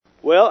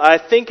Well, I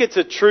think it's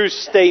a true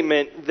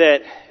statement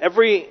that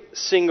every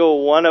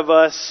single one of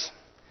us,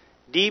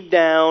 deep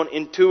down,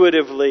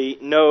 intuitively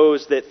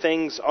knows that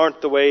things aren't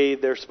the way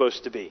they're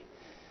supposed to be.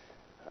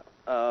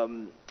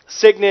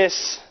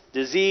 Sickness,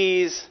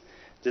 disease,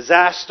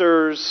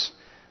 disasters,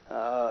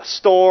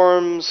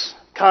 storms,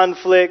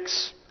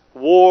 conflicts,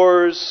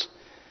 wars,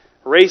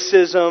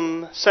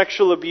 racism,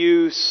 sexual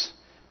abuse,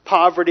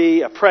 poverty,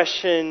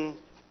 oppression,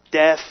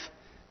 death,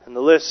 and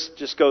the list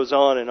just goes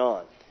on and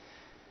on.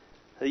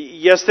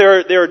 Yes,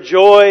 there are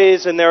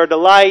joys and there are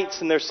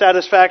delights and there's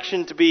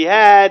satisfaction to be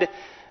had,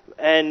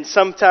 and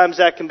sometimes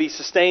that can be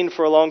sustained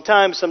for a long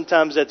time.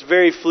 Sometimes that's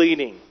very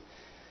fleeting.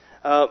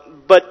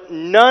 But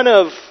none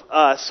of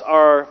us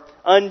are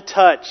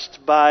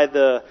untouched by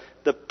the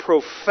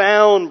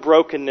profound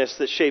brokenness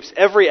that shapes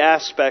every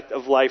aspect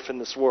of life in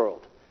this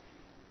world.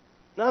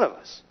 None of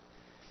us.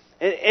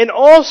 And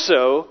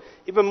also,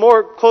 even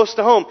more close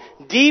to home,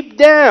 deep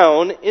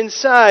down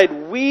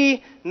inside,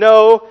 we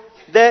know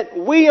that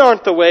we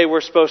aren't the way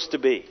we're supposed to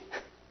be.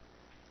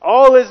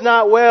 All is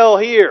not well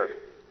here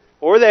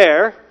or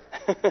there.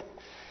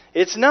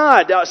 It's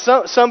not.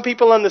 Some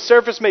people on the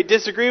surface may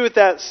disagree with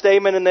that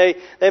statement, and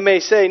they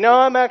may say, "No,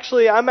 I'm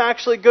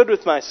actually good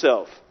with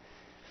myself."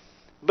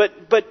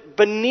 But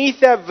beneath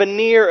that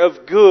veneer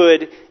of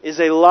good is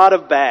a lot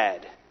of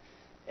bad,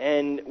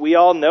 and we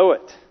all know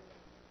it.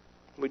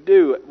 We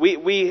do.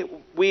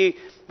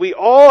 We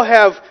all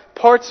have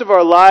parts of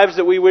our lives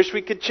that we wish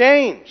we could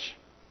change.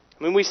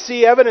 I mean, we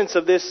see evidence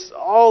of this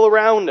all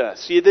around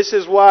us. This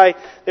is why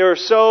there are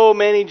so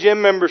many gym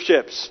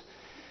memberships.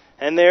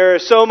 And there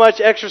is so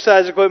much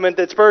exercise equipment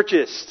that's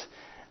purchased.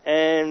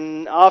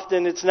 And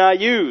often it's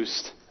not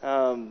used.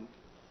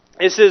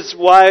 This is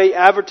why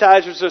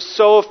advertisers are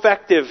so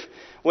effective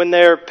when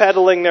they're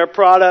peddling their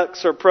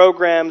products or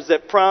programs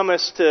that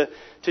promise to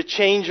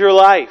change your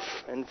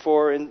life and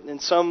in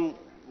some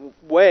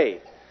way.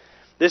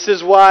 This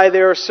is why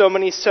there are so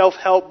many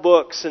self-help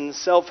books and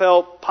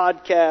self-help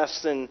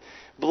podcasts and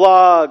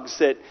blogs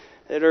that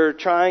are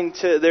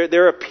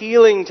they're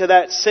appealing to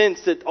that sense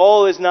that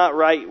all is not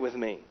right with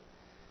me.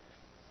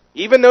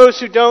 Even those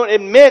who don't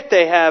admit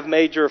they have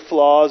major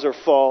flaws or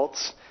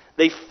faults,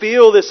 they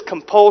feel this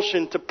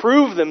compulsion to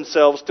prove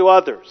themselves to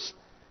others.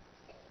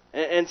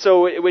 And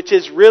so, which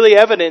is really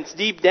evidence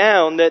deep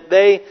down that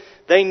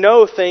they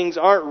know things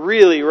aren't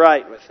really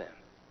right with them.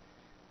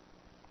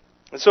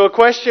 And so a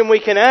question we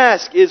can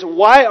ask is,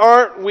 why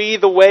aren't we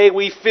the way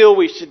we feel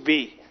we should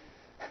be?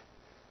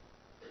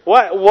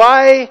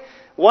 Why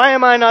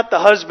am I not the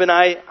husband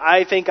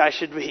I think I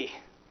should be?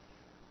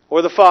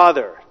 Or the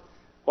father?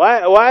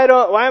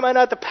 Why am I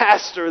not the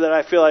pastor that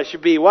I feel I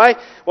should be? Why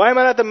am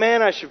I not the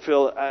man I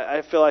feel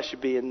I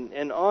should be?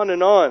 And on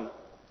and on.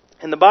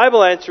 And the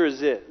Bible's answer is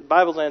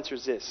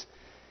this.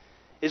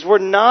 Is we're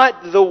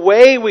not the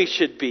way we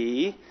should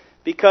be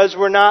because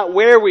we're not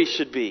where we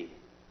should be.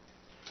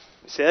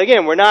 Say that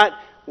again, we're not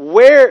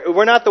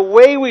the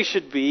way we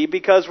should be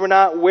because we're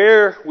not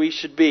where we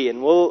should be.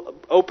 And we'll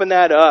open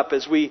that up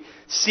as we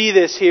see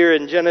this here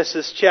in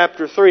Genesis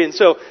chapter 3. And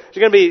so there's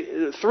going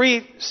to be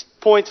 3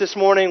 points this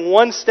morning,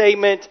 1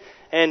 statement,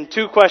 and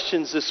 2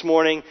 questions this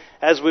morning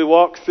as we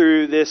walk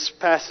through this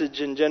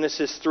passage in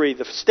Genesis 3.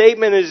 The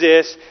statement is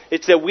this: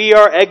 it's that we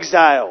are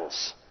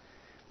exiles.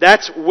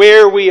 That's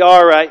where we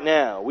are right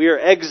now. We are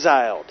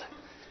exiled.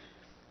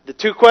 The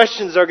 2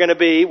 questions are going to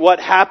be, what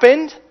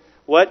happened?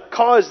 What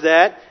caused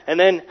that? And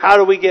then, how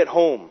do we get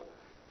home?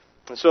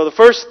 And so the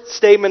first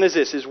statement is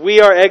this, is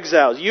we are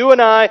exiles. You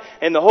and I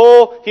and the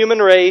whole human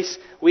race,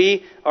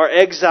 we are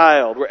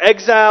exiled. We're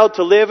exiled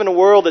to live in a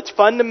world that's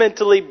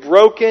fundamentally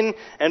broken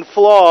and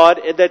flawed,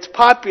 that's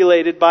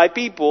populated by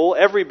people,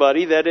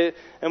 everybody,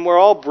 and we're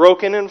all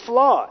broken and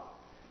flawed.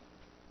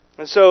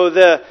 And so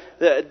the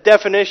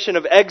definition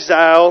of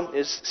exile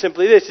is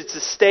simply this. It's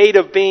a state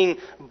of being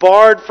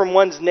barred from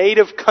one's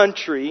native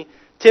country,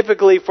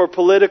 typically for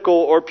political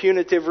or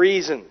punitive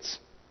reasons.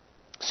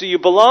 So you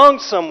belong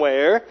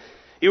somewhere,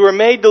 you were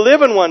made to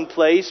live in one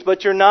place,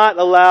 but you're not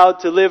allowed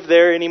to live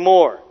there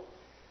anymore.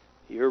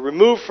 You're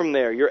removed from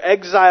there. You're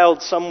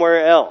exiled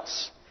somewhere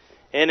else.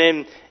 And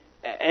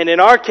in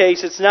our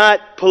case, it's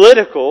not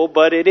political,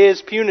 but it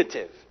is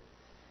punitive.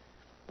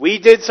 We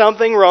did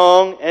something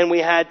wrong and we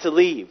had to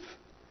leave.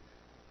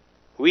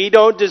 We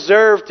don't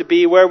deserve to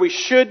be where we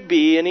should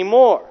be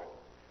anymore.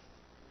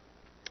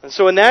 And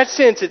so in that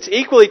sense, it's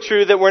equally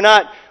true that we're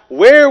not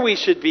where we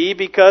should be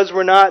because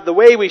we're not the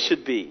way we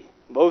should be.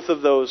 Both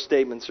of those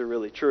statements are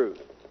really true.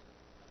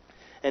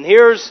 And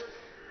here's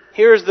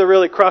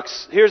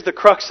the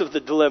crux of the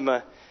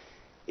dilemma,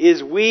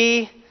 is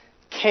we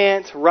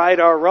can't right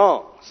our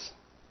wrongs.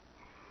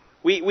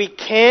 We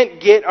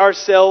can't get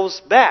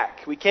ourselves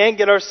back. We can't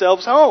get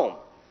ourselves home.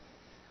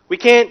 We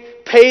can't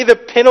pay the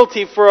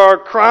penalty for our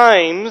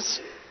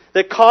crimes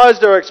that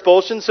caused our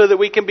expulsion so that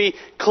we can be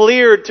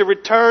cleared to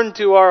return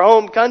to our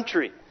home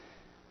country.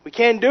 We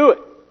can't do it.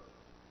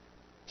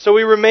 So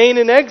we remain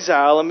in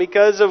exile, and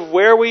because of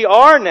where we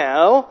are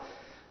now,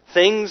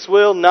 things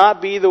will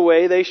not be the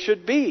way they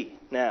should be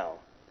now.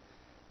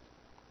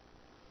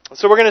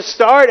 So we're going to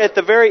start at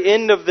the very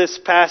end of this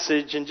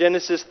passage in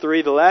Genesis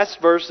 3, the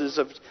last verses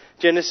of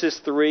Genesis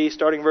 3,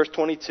 starting verse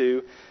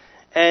 22.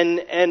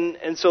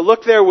 And so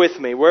look there with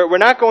me. We're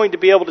not going to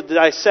be able to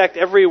dissect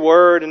every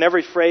word and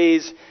every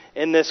phrase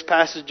in this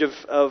passage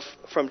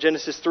from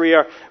Genesis 3.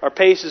 Our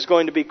pace is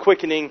going to be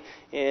quickening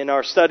in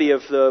our study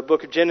of the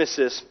book of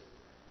Genesis.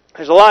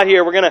 There's a lot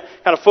here. We're going to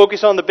kind of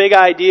focus on the big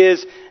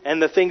ideas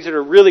and the things that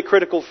are really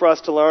critical for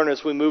us to learn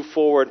as we move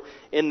forward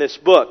in this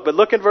book. But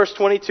look at verse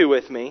 22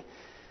 with me.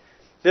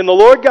 Then the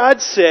Lord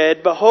God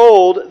said,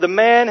 Behold, the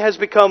man has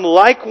become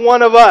like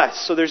one of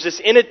us. So there's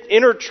this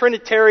inner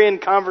Trinitarian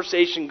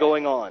conversation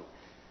going on.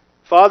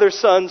 Father,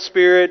 Son,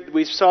 Spirit.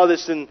 We saw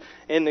this in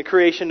the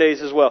creation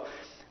days as well.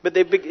 But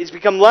he's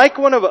become like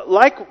one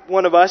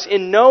of us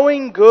in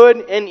knowing good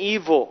and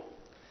evil.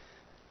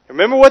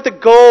 Remember what the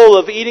goal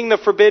of eating the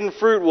forbidden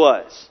fruit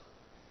was.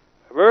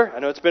 Remember?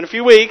 I know it's been a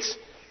few weeks.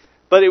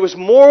 But it was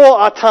moral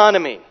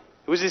autonomy.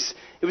 It was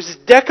this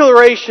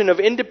declaration of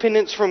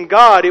independence from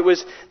God.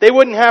 They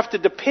wouldn't have to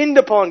depend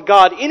upon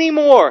God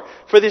anymore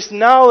for this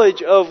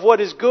knowledge of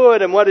what is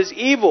good and what is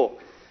evil.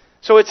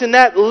 So it's in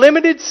that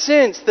limited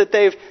sense that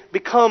they've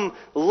become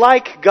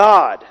like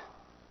God.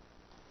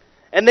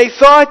 And they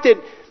thought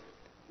that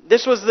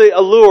this was the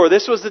allure,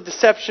 this was the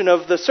deception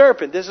of the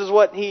serpent. This is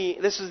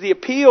the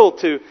appeal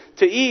to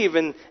Eve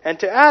and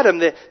to Adam.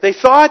 They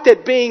thought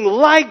that being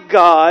like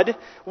God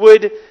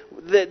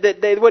that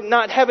they would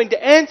not having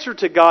to answer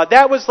to God,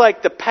 that was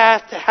like the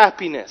path to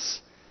happiness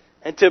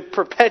and to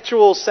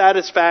perpetual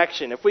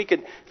satisfaction. If we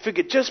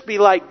could just be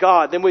like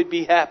God, then we'd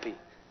be happy.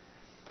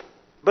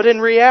 But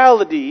in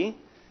reality,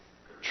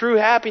 true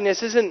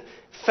happiness isn't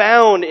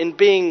found in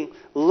being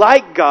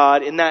like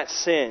God in that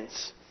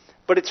sense,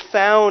 but it's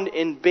found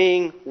in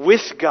being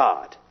with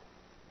God.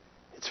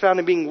 It's found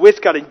in being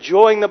with God,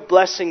 enjoying the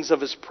blessings of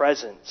His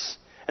presence.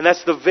 And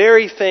that's the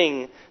very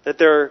thing that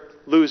they're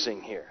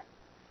losing here.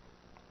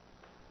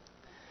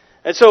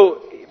 And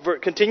so,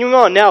 continuing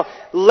on, now,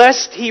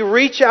 lest he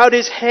reach out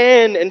his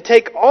hand and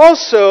take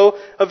also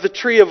of the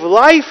tree of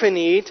life and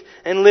eat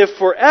and live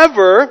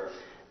forever.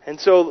 And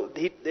so,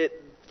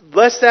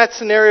 lest that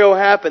scenario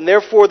happen,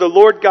 therefore the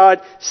Lord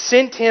God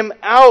sent him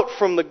out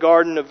from the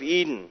Garden of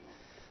Eden.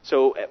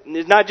 So,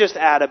 it's not just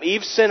Adam.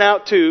 Eve's sent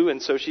out too,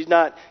 and so she's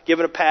not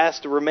given a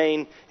pass to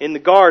remain in the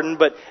garden,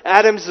 but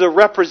Adam's the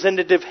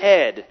representative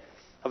head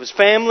of his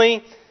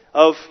family,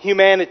 of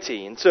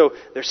humanity. And so,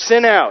 they're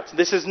sent out.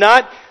 This is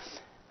not...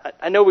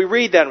 I know we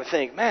read that and we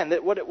think, man,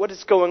 what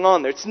is going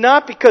on there? It's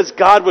not because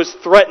God was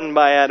threatened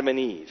by Adam and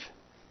Eve.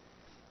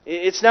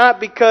 It's not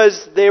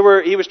because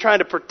he was trying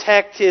to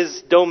protect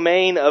his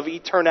domain of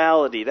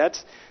eternality.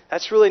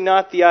 That's really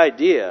not the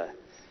idea.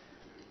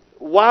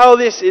 While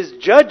this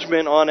is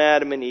judgment on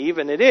Adam and Eve,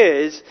 and it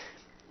is,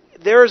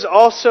 there is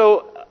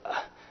also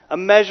a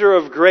measure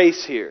of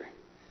grace here.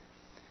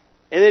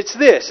 And it's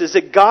this, is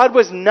that God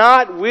was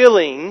not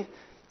willing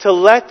to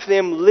let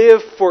them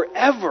live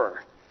forever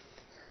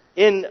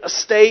in a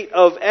state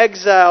of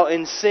exile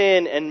and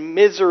sin and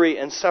misery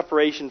and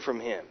separation from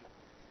Him.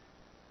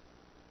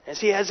 As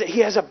He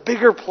has a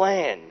bigger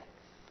plan.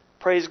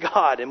 Praise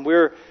God. And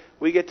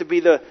we get to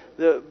be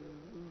the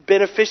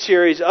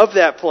beneficiaries of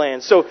that plan.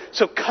 So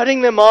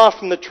cutting them off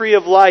from the tree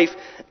of life,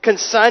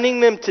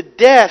 consigning them to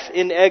death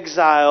in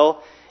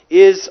exile,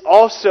 is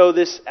also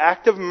this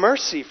act of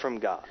mercy from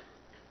God.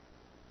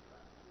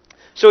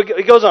 So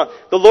it goes on.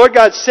 The Lord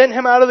God sent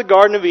him out of the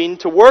Garden of Eden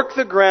to work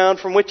the ground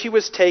from which he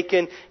was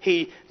taken.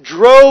 He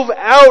drove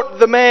out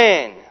the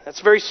man.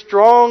 That's very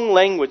strong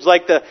language,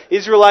 like the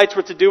Israelites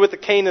were to do with the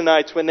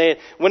Canaanites when they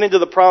went into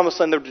the Promised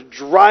Land. They were to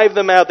drive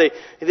them out.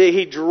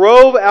 He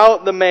drove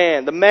out the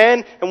man. The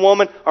man and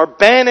woman are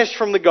banished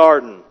from the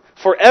garden,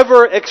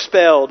 forever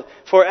expelled,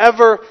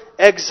 forever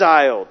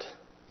exiled,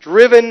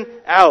 driven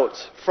out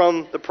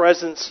from the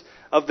presence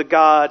of the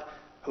God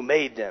who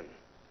made them.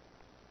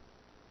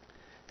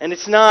 And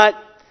it's not,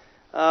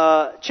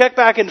 check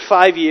back in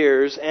 5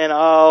 years and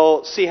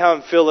I'll see how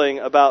I'm feeling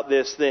about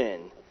this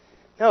then.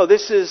 No,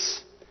 this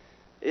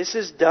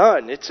is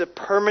done. It's a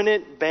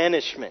permanent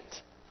banishment.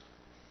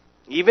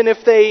 Even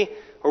if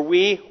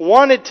we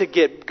wanted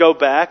to go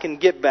back and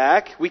get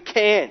back, we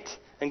can't.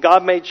 And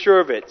God made sure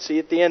of it. See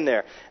at the end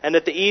there. And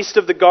at the east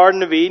of the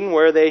Garden of Eden,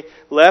 where they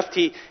left,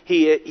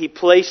 He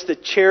placed the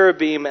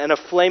cherubim and a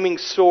flaming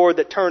sword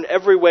that turned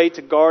every way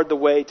to guard the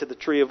way to the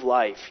tree of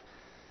life.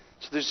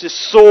 So there's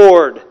this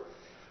sword.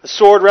 The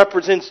sword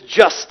represents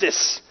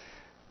justice,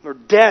 or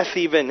death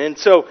even. And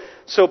so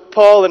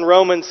Paul in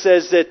Romans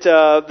says that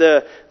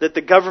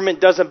the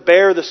government doesn't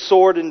bear the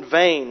sword in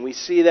vain. We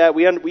see that.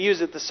 We use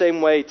it the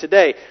same way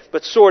today.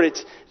 But sword,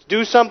 it's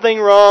do something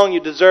wrong, you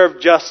deserve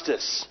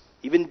justice,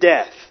 even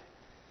death.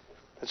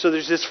 And so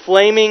there's this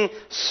flaming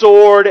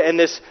sword and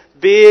this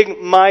big,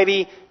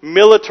 mighty,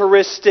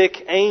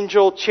 militaristic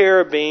angel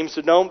cherubim.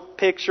 So don't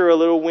picture a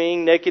little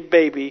winged, naked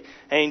baby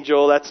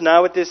angel. That's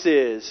not what this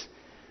is.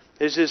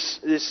 There's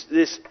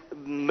this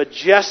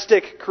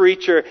majestic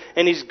creature,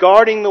 and he's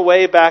guarding the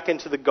way back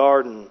into the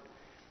garden.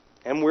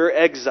 And we're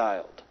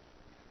exiled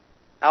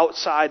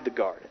outside the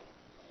garden.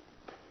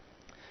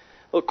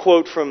 A little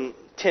quote from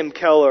Tim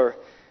Keller.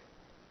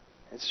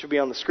 It should be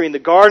on the screen. The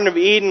Garden of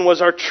Eden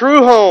was our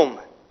true home.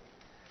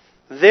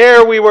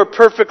 There we were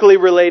perfectly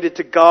related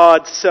to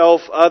God,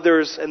 self,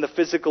 others, and the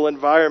physical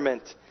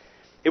environment.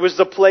 It was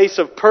the place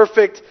of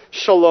perfect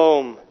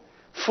shalom,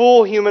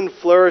 full human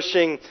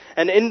flourishing,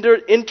 and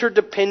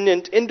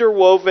interdependent,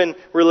 interwoven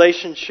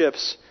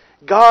relationships.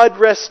 God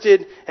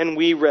rested and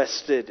we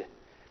rested.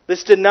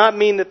 This did not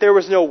mean that there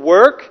was no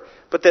work,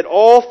 but that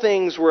all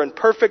things were in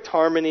perfect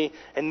harmony,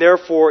 and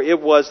therefore it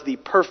was the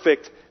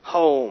perfect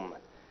home.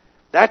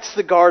 That's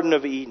the Garden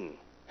of Eden.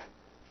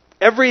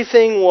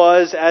 Everything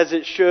was as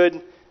it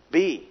should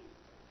be.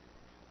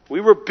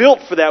 We were built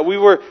for that. We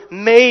were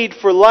made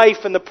for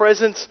life in the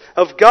presence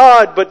of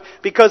God, but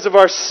because of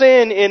our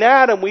sin in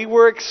Adam, we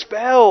were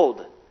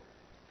expelled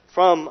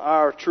from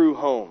our true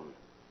home.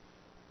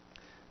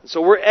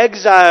 So we're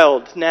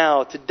exiled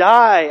now to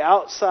die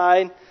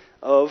outside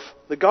of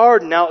the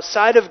garden,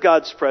 outside of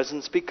God's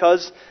presence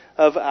because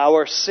of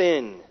our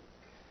sin.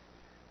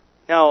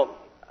 Now,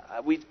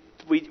 we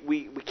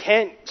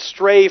can't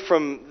stray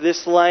from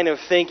this line of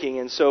thinking,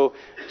 and so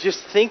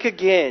just think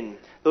again.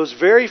 Those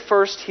very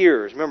first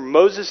hearers. Remember,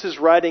 Moses is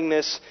writing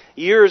this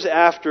years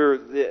after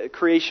the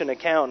creation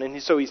account, and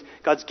so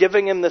God's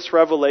giving him this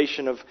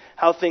revelation of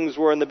how things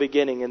were in the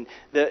beginning. And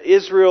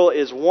Israel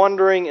is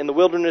wandering in the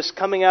wilderness,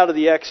 coming out of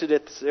the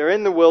Exodus. They're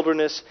in the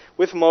wilderness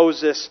with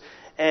Moses,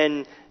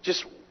 and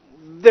just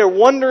they're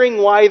wondering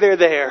why they're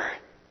there.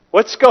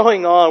 What's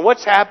going on?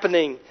 What's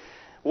happening?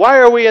 Why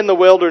are we in the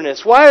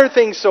wilderness? Why are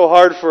things so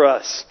hard for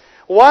us?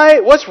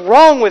 What's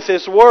wrong with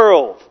this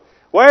world?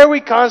 Why are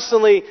we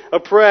constantly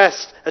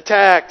oppressed,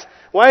 attacked?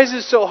 Why is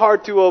it so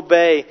hard to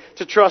obey,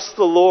 to trust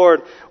the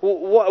Lord?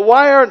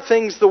 Why aren't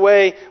things the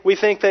way we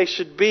think they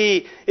should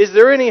be? Is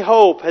there any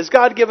hope? Has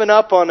God given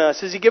up on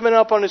us? Has He given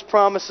up on His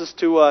promises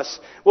to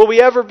us? Will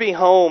we ever be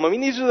home? I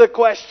mean, these are the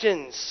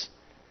questions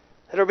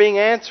that are being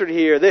answered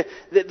here.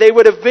 They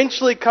would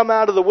eventually come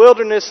out of the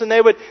wilderness and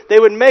they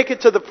would make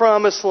it to the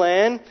promised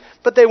land,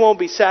 but they won't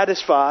be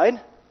satisfied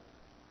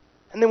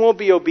and they won't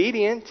be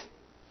obedient.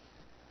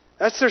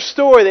 That's their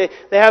story.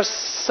 They have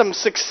some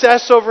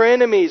success over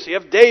enemies. You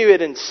have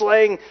David and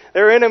slaying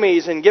their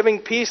enemies and giving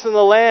peace in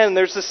the land.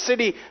 There's the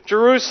city,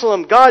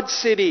 Jerusalem, God's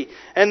city,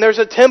 and there's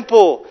a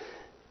temple.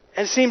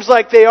 And it seems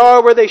like they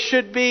are where they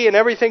should be and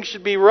everything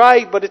should be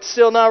right, but it's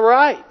still not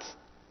right.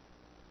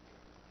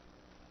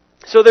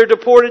 So they're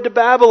deported to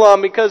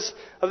Babylon because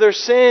of their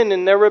sin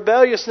and their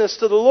rebelliousness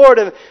to the Lord,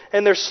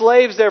 and they're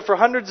slaves there for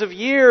hundreds of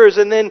years,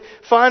 and then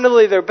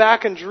finally they're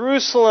back in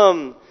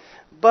Jerusalem.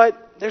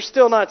 But they're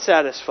still not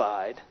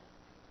satisfied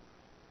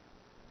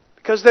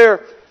because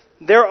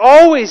they're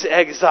always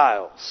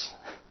exiles.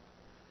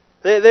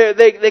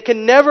 They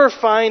can never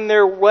find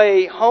their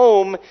way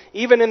home,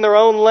 even in their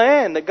own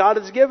land that God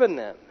has given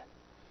them.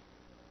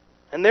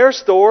 And their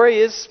story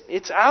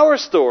it's our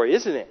story,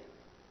 isn't it?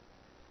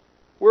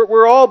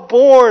 We're all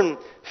born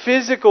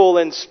physical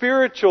and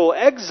spiritual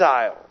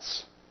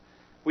exiles.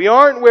 We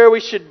aren't where we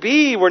should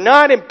be. We're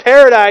not in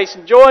paradise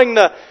enjoying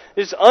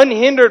this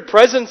unhindered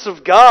presence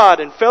of God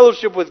and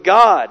fellowship with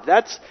God.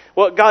 That's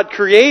what God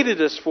created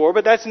us for,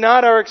 but that's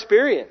not our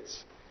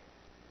experience.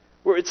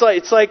 It's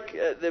like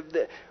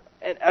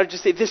and I would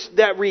just say this: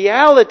 that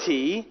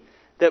reality,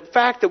 that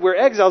fact that we're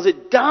exiles,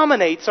 it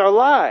dominates our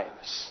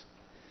lives.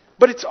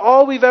 But it's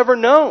all we've ever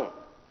known.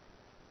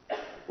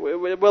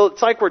 Well,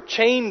 it's like we're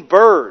chained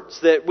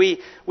birds that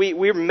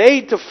we're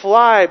made to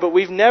fly, but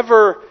we've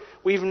never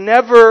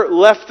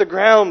left the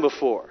ground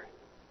before.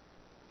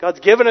 God's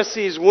given us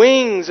these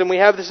wings and we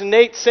have this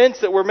innate sense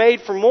that we're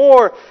made for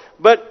more,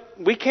 but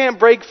we can't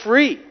break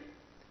free.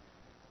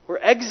 We're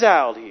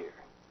exiled here.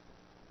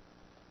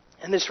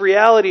 And this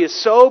reality is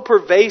so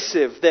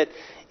pervasive that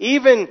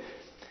even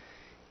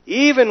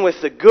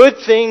with the good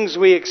things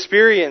we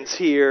experience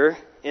here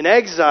in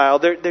exile,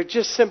 they're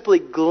just simply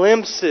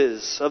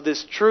glimpses of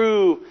this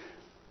true,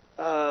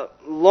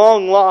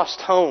 long-lost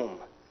home.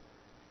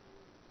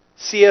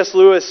 C.S.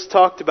 Lewis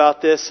talked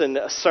about this in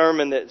a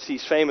sermon that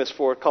he's famous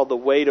for called The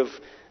Weight of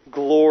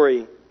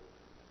Glory.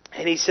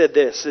 And he said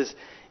this, is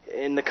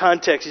in the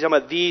context, he's talking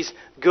about these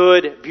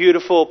good,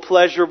 beautiful,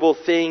 pleasurable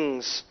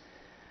things.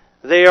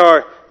 They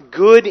are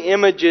good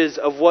images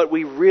of what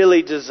we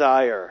really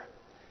desire.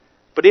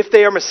 But if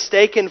they are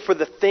mistaken for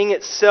the thing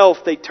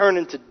itself, they turn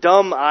into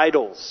dumb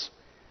idols,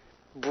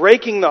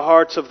 breaking the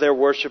hearts of their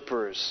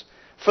worshippers.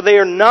 For they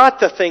are not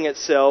the thing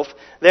itself,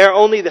 they are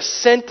only the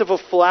scent of a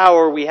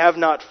flower we have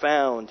not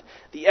found,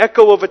 the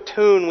echo of a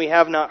tune we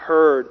have not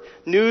heard,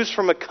 news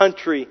from a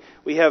country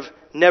we have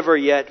never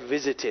yet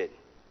visited.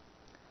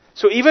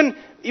 So even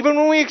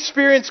when we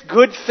experience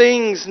good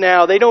things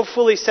now, they don't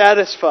fully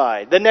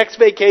satisfy. The next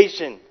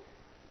vacation,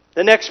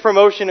 the next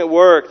promotion at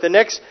work, the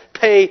next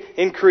pay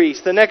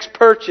increase, the next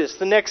purchase,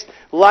 the next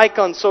like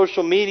on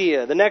social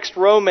media, the next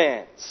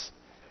romance.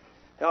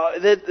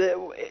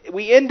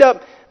 We end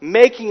up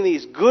making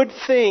these good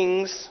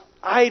things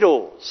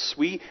idols.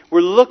 We're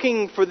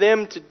looking for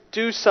them to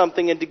do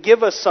something and to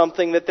give us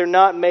something that they're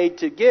not made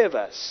to give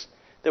us,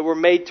 that we're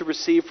made to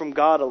receive from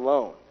God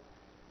alone.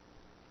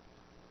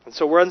 And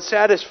so we're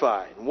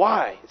unsatisfied.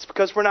 Why? It's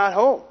because we're not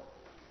home.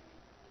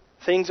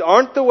 Things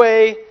aren't the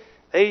way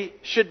they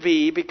should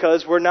be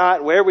because we're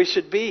not where we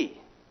should be.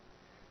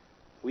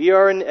 We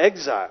are in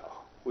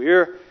exile.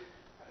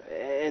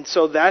 And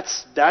so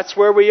that's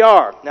where we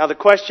are. Now the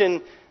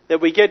question that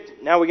we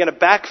get, now we're going to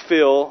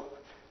backfill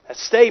that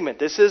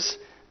statement.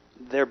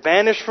 They're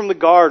banished from the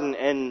garden,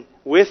 and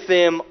with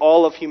them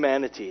all of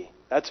humanity.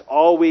 That's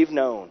all we've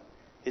known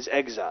is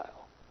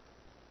exile.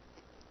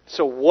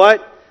 So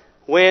what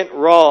went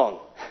wrong?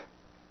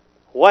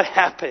 What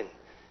happened?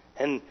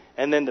 And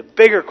then the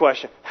bigger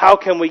question, how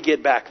can we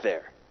get back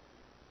there?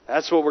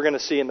 That's what we're going to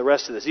see in the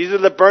rest of this. These are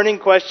the burning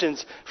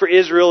questions for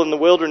Israel in the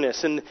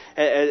wilderness, and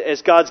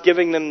as God's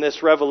giving them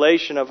this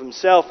revelation of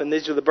Himself, and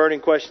these are the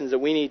burning questions that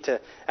we need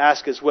to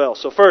ask as well.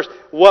 So first,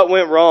 what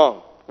went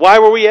wrong? Why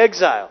were we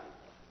exiled?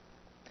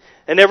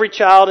 And every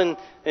child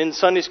in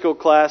Sunday school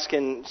class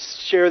can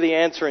share the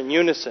answer in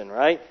unison,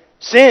 right?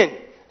 Sin.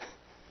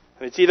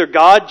 It's either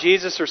God,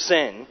 Jesus, or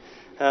sin.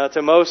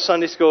 To most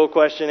Sunday school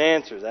question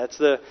answers.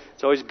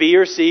 It's always B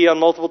or C on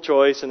multiple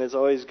choice, and it's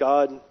always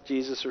God,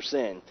 Jesus, or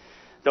sin.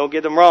 Don't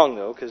get them wrong,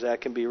 though, because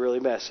that can be really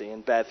messy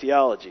and bad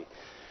theology.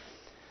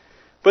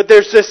 But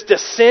there's this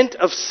descent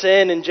of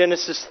sin in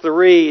Genesis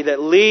 3 that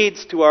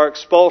leads to our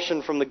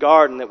expulsion from the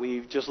garden that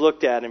we just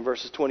looked at in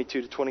verses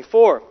 22 to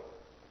 24.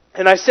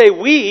 And I say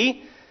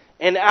we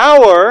and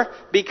our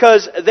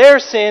because their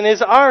sin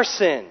is our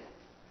sin.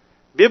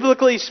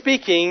 Biblically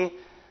speaking,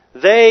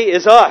 they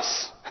is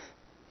us.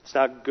 It's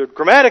not good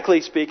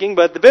grammatically speaking,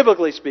 but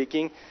biblically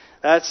speaking,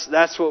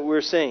 that's what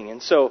we're seeing.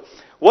 And so,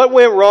 what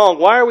went wrong?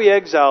 Why are we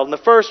exiled? And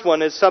the first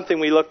one is something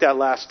we looked at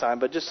last time,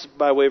 but just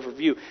by way of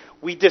review.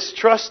 We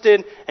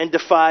distrusted and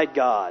defied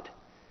God.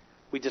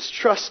 We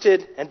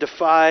distrusted and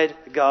defied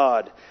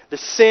God. The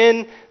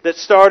sin that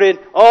started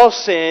all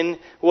sin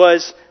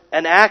was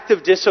an act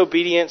of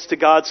disobedience to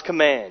God's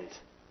command,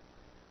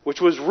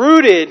 which was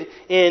rooted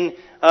in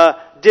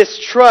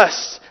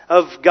distrust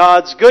of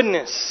God's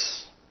goodness.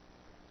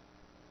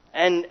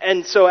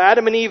 And so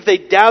Adam and Eve, they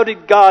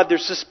doubted God. They're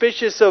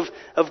suspicious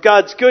of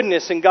God's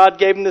goodness. And God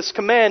gave them this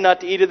command not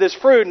to eat of this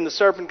fruit. And the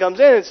serpent comes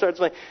in and starts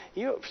like,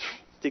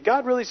 did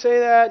God really say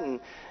that?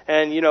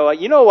 And you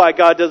know why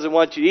God doesn't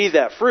want you to eat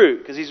that fruit?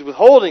 Because He's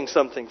withholding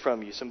something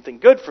from you, something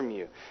good from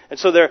you. And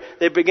so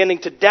they're beginning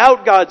to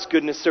doubt God's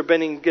goodness. They're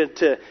beginning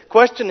to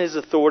question His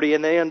authority.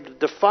 And they are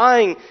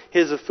defying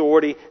His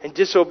authority and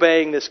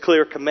disobeying this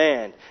clear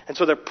command. And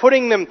so they're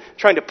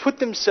trying to put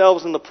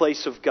themselves in the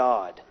place of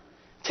God,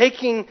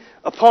 taking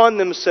upon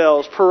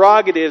themselves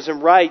prerogatives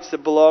and rights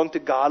that belong to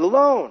God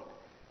alone.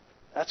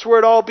 That's where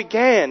it all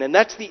began. And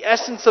that's the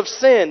essence of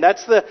sin.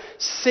 That's the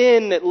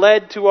sin that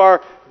led to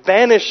our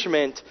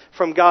banishment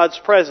from God's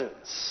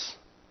presence.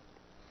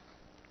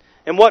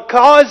 And what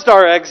caused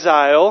our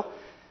exile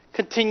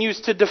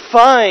continues to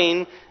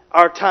define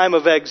our time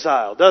of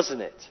exile,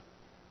 doesn't it?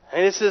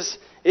 And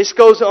this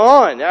goes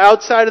on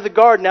outside of the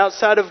garden,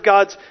 outside of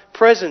God's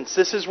presence.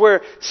 This is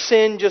where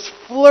sin just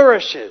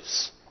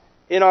flourishes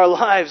in our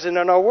lives and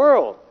in our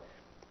world.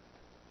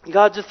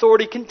 God's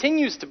authority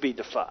continues to be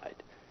defied.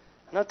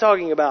 I'm not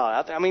talking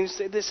about,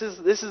 this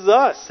is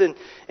us.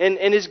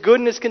 And His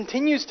goodness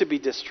continues to be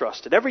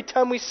distrusted. Every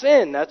time we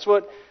sin, that's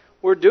what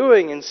we're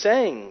doing and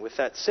saying with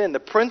that sin.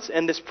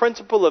 And this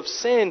principle of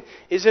sin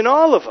is in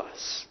all of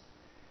us.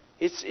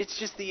 It's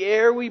just the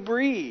air we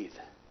breathe.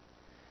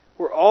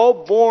 We're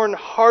all born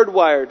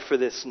hardwired for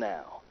this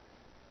now.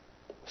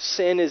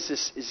 Sin is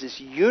this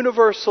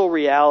universal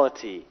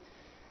reality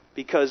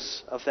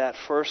because of that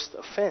first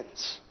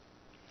offense.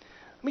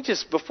 Let me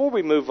just, before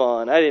we move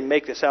on, I didn't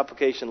make this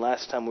application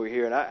last time we were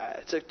here,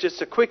 and it's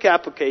just a quick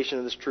application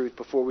of this truth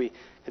before we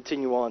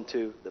continue on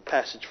to the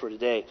passage for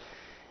today.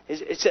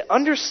 It's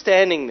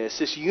understanding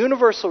this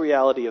universal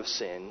reality of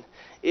sin.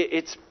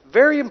 It's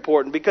very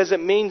important because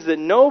it means that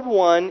no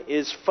one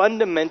is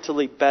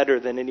fundamentally better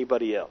than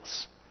anybody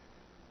else.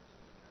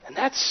 And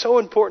that's so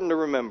important to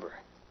remember.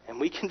 And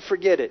we can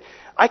forget it.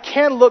 I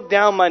can't look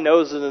down my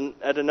nose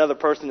at another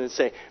person and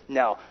say,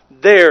 now,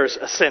 there's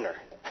a sinner.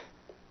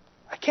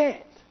 I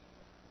can't.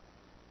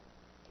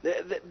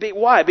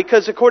 Why?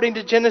 Because according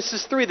to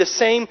Genesis 3, the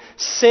same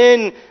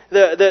sin,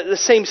 the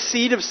same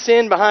seed of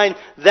sin behind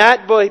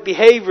that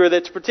behavior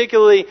that's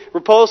particularly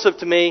repulsive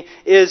to me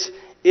is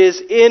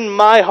in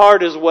my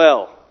heart as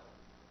well.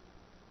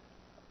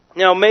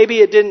 Now, maybe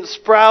it didn't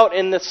sprout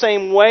in the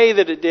same way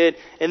that it did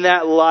in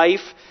that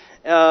life,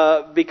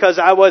 because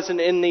I wasn't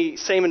in the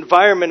same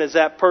environment as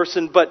that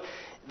person. But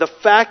the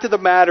fact of the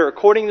matter,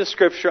 according to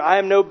Scripture, I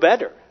am no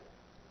better.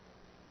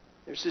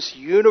 There's this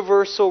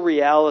universal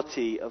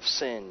reality of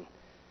sin.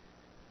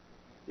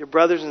 Dear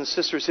brothers and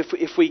sisters,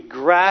 if we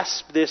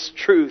grasp this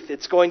truth,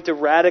 it's going to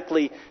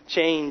radically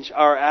change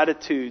our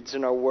attitudes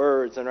and our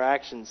words and our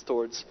actions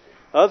towards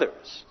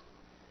others.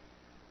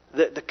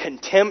 The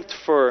contempt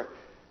for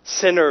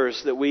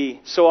sinners that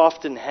we so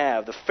often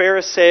have, the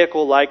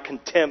Pharisaical-like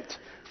contempt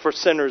for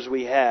sinners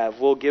we have,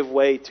 will give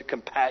way to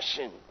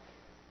compassion.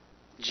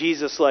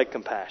 Jesus-like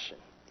compassion.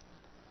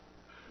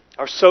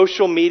 Our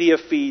social media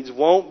feeds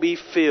won't be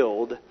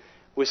filled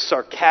with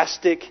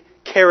sarcastic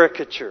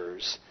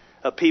caricatures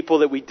of people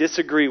that we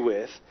disagree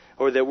with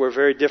or that we're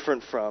very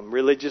different from,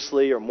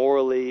 religiously or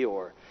morally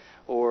or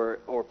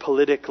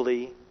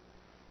politically.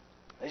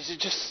 These are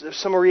just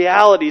some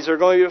realities are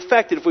going to be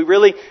affected if we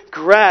really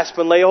grasp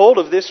and lay hold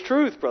of this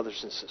truth,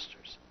 brothers and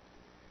sisters.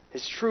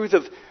 This truth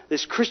of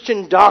this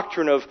Christian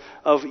doctrine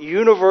of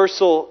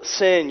universal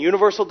sin,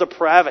 universal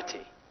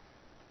depravity.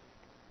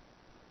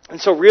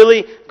 And so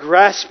really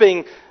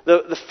grasping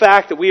the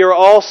fact that we are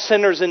all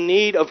sinners in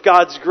need of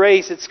God's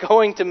grace, it's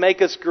going to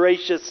make us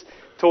gracious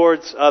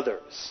towards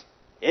others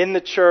in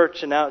the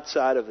church and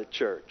outside of the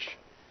church.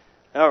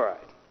 All right,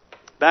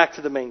 back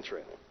to the main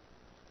trail.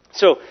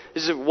 So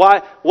this is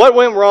what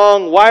went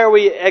wrong. Why are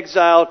we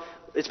exiled?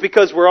 It's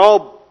because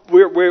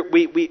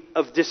we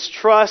of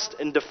distrust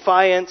and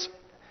defiance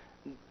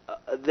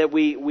that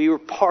we were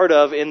part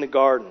of in the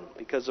garden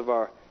because of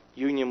our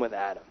union with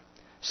Adam.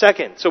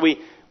 Second, so we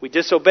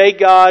disobeyed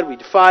God, we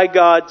defied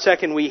God.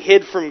 Second, we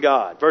hid from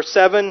God. Verse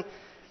 7,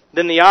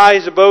 then the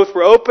eyes of both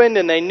were opened,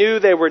 and they knew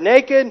they were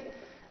naked,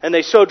 and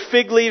they sewed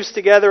fig leaves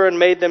together and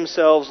made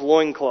themselves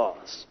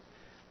loincloths.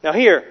 Now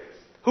here,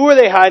 who are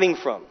they hiding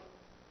from?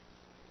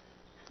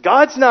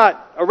 God's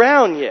not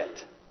around yet.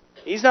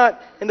 He's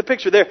not in the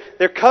picture.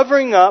 They're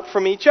covering up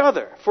from each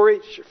other, for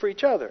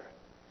each other.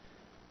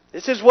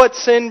 This is what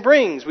sin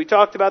brings. We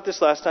talked about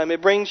this last time.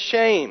 It brings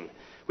shame.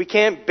 We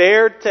can't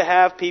bear to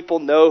have people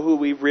know who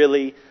we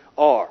really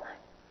are.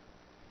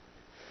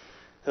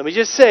 Let me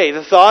just say,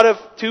 the thought of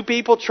two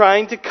people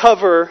trying to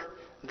cover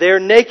their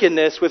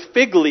nakedness with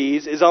fig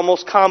leaves is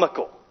almost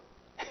comical.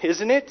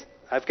 Isn't it?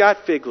 I've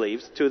got fig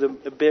leaves, to the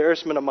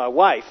embarrassment of my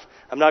wife.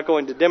 I'm not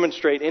going to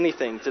demonstrate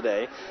anything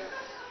today.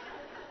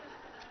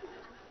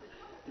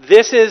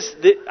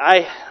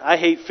 I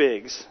hate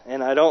figs,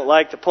 and I don't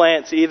like the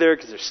plants either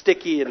because they're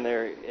sticky and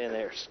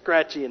they're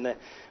scratchy.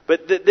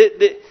 But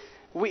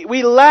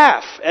we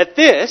laugh at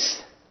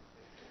this,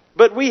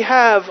 but we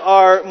have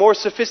our more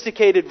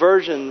sophisticated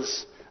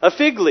versions of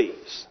fig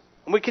leaves,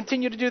 and we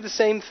continue to do the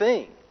same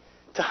thing,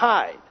 to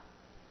hide.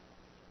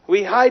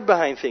 We hide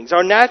behind things.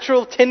 Our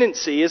natural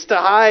tendency is to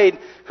hide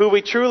who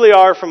we truly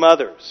are from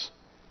others,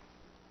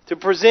 to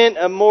present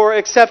a more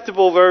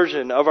acceptable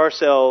version of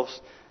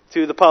ourselves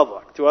to the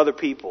public, to other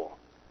people.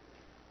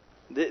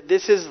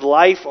 This is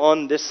life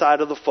on this side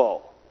of the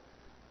fall.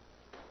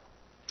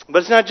 But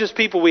it's not just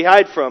people we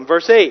hide from.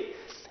 Verse 8,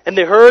 and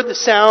they heard the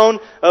sound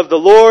of the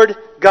Lord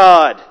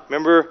God.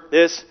 Remember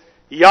this?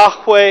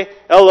 Yahweh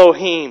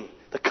Elohim,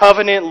 the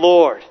covenant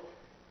Lord.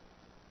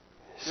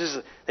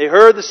 They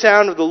heard the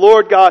sound of the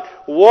Lord God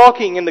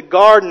walking in the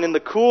garden in the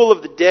cool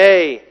of the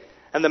day.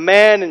 And the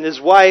man and his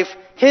wife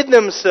hid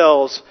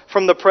themselves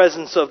from the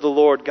presence of the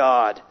Lord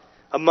God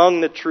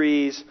among the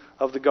trees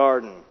of the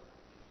garden.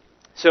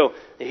 So,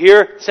 they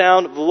hear the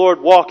sound of the Lord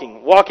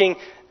walking. Walking,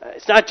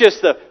 it's not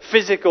just the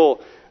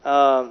physical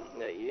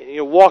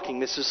walking.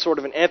 This is sort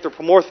of an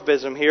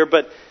anthropomorphism here,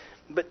 but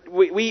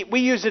we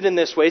use it in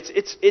this way.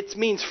 It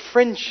means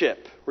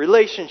friendship,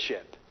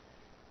 relationship.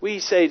 We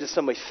say to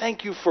somebody,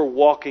 thank you for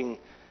walking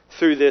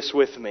through this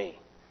with me.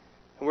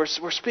 And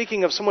we're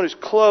speaking of someone who's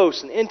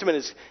close and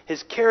intimate,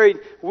 has carried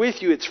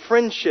with you. It's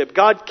friendship.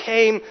 God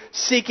came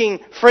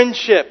seeking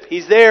friendship.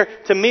 He's there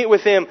to meet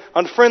with Him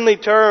on friendly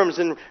terms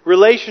and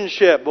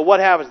relationship. But what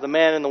happens? The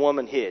man and the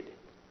woman hid.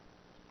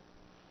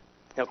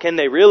 Now, can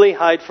they really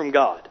hide from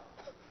God?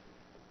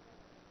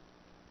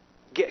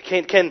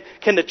 Can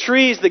the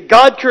trees that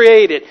God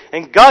created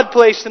and God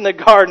placed in the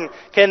garden,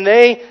 can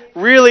they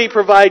really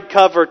provide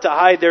cover to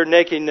hide their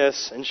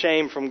nakedness and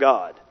shame from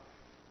God?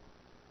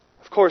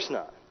 Of course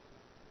not.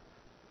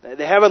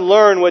 They haven't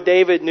learned what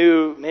David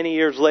knew many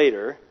years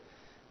later.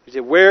 He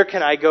said, where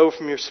can I go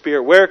from your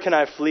spirit? Where can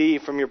I flee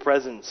from your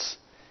presence?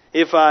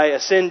 If I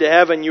ascend to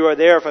heaven, you are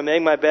there. If I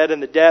make my bed in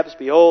the depths,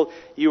 behold,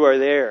 you are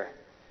there.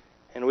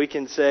 And we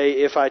can say,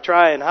 if I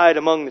try and hide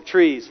among the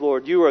trees,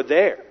 Lord, you are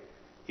there.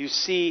 You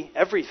see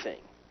everything.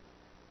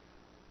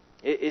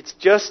 It's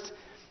just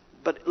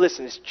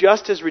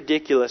as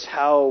ridiculous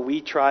how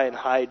we try and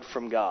hide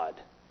from God.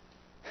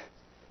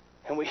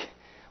 And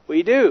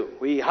we do.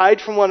 We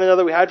hide from one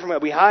another. We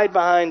hide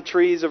behind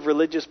trees of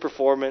religious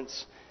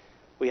performance.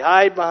 We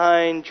hide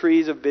behind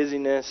trees of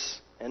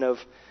busyness and of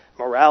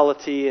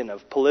morality and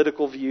of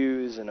political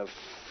views and of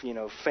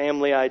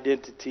family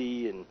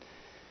identity.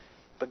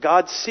 But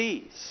God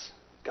sees.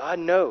 God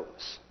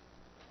knows.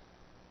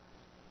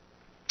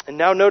 And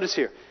now notice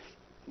here,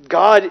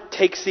 God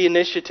takes the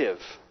initiative.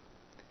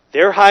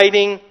 They're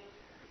hiding,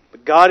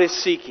 but God is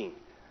seeking.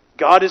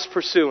 God is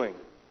pursuing.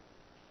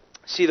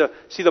 See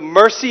the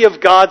mercy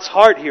of God's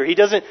heart here. He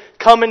doesn't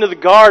come into the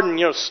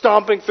garden,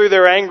 stomping through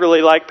there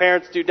angrily like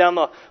parents do down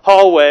the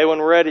hallway when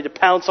we're ready to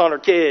pounce on our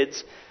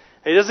kids.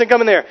 He doesn't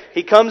come in there.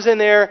 He comes in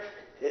there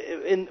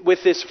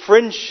with this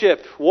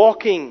friendship,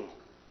 walking,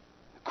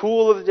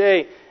 cool of the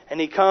day, and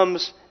He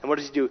comes, and what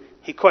does He do?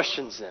 He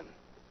questions them.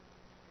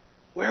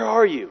 Where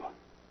are you?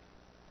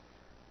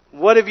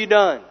 What have you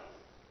done?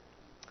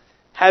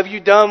 Have you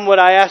done what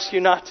I asked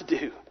you not to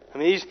do? I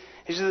mean,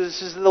 This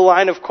is the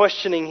line of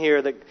questioning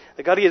here that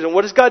God gives. And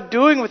what is God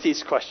doing with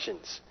these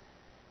questions?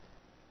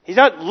 He's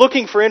not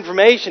looking for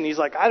information. He's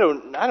like, I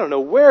don't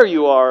know where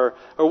you are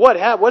or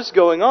what's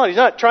going on. He's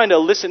not trying to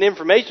elicit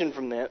information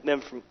from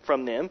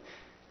them.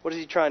 What is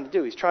he trying to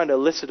do? He's trying to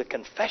elicit a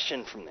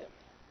confession from them.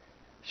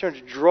 He's trying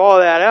to draw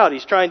that out.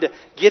 He's trying to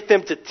get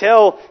them to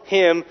tell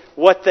him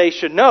what they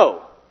should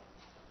know.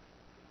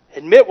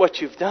 Admit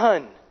what you've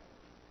done.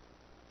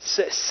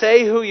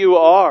 Say who you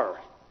are.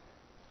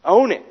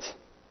 Own it.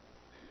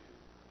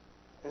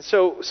 And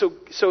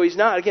so he's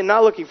not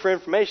looking for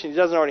information he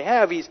doesn't already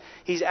have.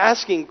 He's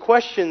asking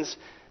questions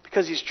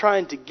because he's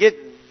trying to get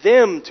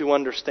them to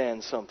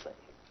understand something.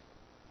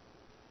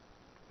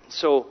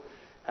 So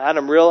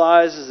Adam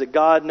realizes that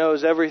God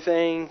knows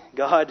everything.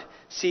 God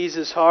sees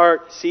his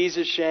heart, sees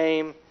his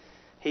shame.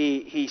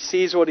 He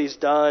sees what he's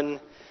done.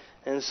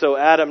 And so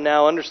Adam,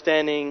 now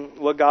understanding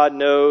what God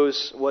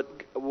knows,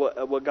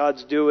 what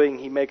God's doing,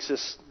 he makes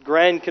this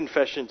grand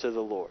confession to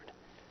the Lord.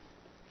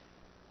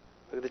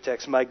 Look at the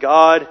text. My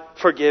God,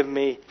 forgive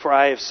me, for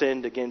I have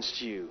sinned against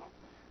you.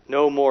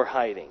 No more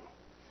hiding.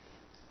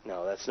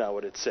 No, that's not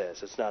what it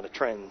says. It's not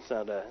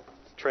a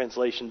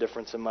translation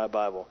difference in my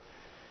Bible.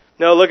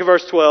 No, look at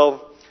verse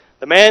 12.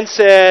 The man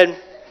said,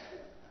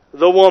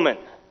 the woman.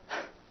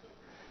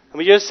 Let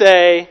me just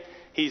say,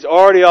 he's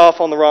already off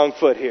on the wrong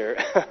foot here.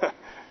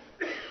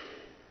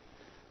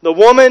 The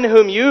woman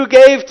whom you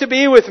gave to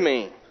be with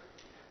me,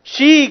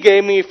 she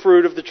gave me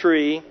fruit of the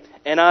tree,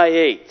 and I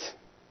ate.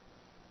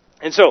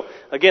 And so,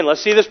 again,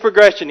 let's see this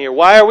progression here.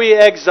 Why are we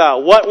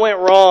exiled? What went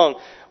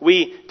wrong?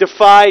 We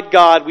defied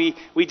God.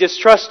 We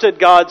distrusted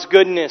God's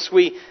goodness.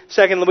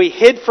 Secondly, we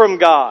hid from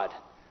God.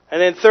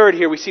 And then third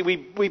here, we see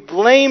we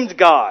blamed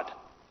God.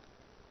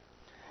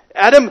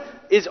 Adam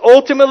is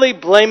ultimately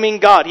blaming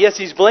God. Yes,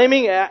 he's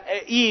blaming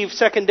Eve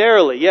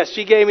secondarily. Yes,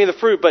 she gave me the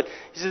fruit, but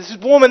he says, this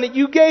woman that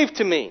you gave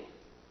to me.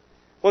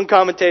 One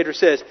commentator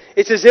says,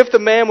 it's as if the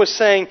man was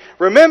saying,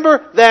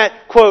 remember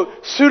that,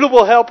 quote,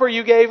 suitable helper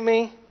you gave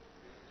me?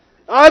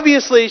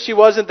 Obviously, she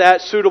wasn't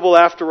that suitable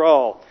after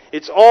all.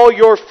 It's all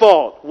your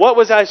fault. What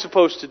was I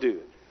supposed to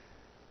do?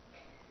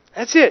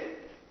 That's it.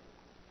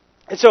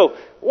 And so,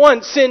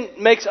 one, sin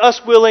makes us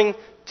willing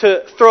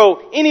to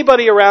throw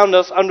anybody around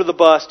us under the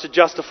bus to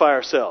justify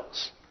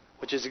ourselves,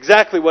 which is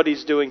exactly what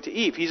he's doing to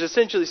Eve. He's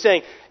essentially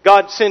saying,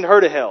 God sent her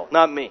to hell,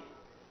 not me.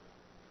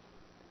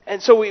 And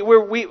so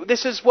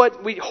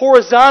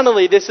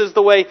horizontally, this is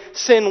the way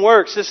sin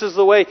works. This is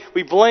the way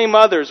we blame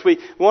others.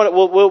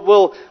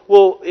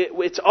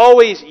 It's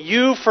always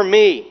you for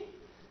me.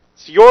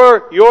 It's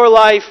your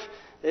life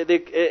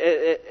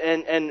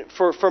and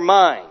for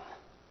mine.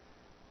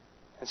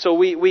 And so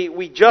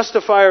we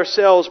justify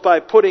ourselves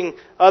by putting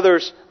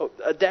others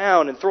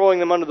down and throwing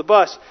them under the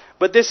bus.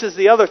 But this is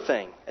the other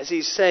thing. As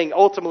he's saying,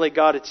 ultimately,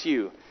 God, it's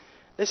you.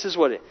 This is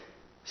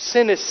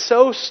sin is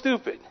so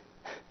stupid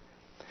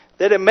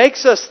that it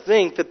makes us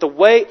think that the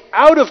way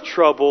out of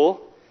trouble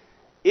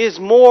is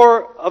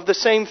more of the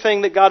same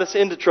thing that got us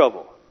into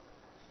trouble.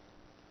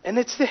 And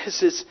it's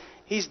this.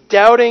 He's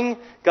doubting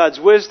God's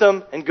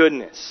wisdom and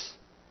goodness.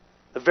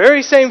 The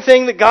very same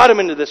thing that got him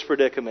into this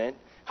predicament,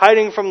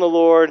 hiding from the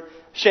Lord,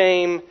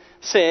 shame,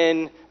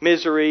 sin,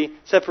 misery,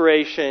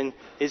 separation,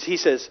 is he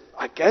says,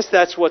 I guess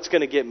that's what's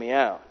going to get me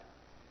out.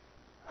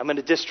 I'm going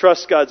to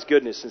distrust God's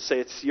goodness and say,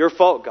 it's your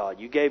fault, God.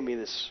 You gave me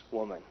this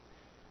woman.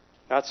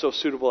 Not so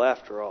suitable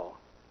after all.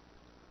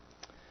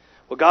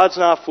 Well, God's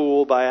not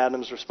fooled by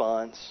Adam's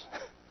response.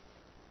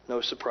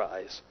 No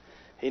surprise.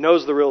 He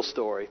knows the real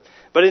story.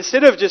 But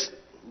instead of just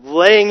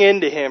laying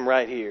into him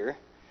right here,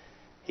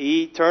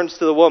 he turns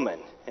to the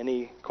woman and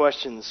he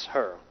questions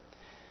her.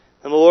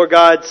 And the Lord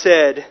God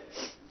said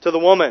to the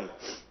woman,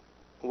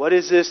 what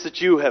is this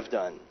that you have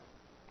done?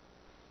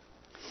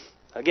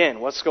 Again,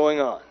 what's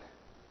going on?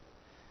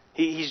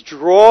 He's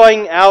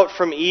drawing out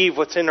from Eve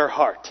what's in her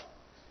heart.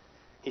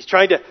 He's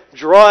trying to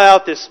draw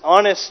out this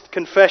honest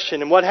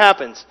confession. And what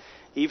happens?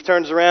 Eve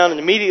turns around and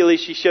immediately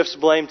she shifts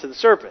blame to the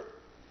serpent.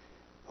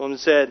 The woman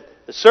said,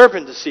 the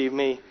serpent deceived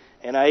me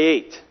and I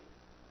ate.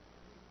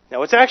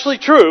 Now it's actually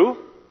true,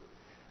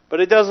 but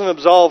it doesn't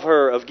absolve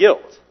her of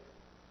guilt.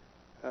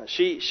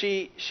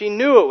 She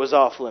knew it was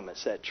off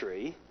limits, that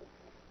tree.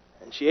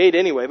 And she ate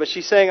anyway. But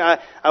she's saying,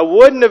 I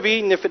wouldn't have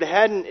eaten if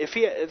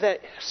that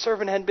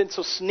serpent hadn't been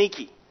so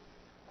sneaky.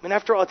 I mean,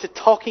 after all, it's a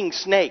talking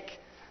snake.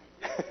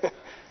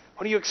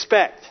 What do you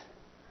expect?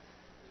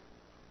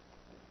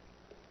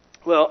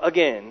 Well,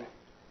 again,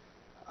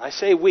 I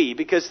say we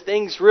because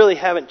things really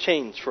haven't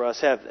changed for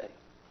us, have they?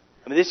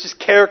 I mean, this just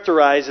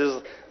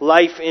characterizes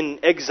life in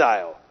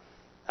exile,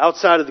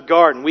 outside of the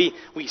garden. We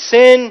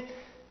sin,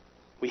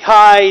 we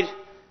hide,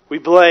 we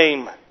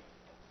blame.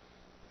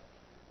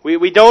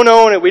 We don't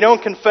own it. We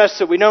don't confess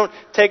it. We don't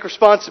take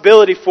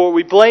responsibility for it.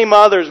 We blame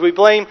others. We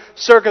blame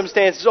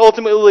circumstances.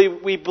 Ultimately,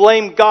 we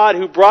blame God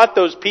who brought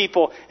those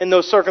people and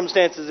those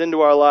circumstances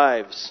into our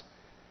lives.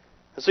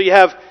 And so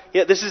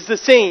this is the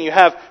scene. You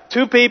have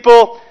two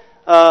people.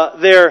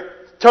 They're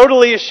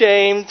totally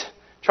ashamed,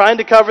 trying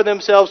to cover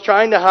themselves,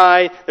 trying to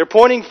hide. They're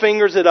pointing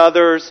fingers at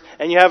others,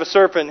 and you have a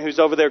serpent who's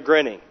over there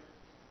grinning.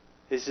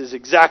 This is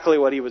exactly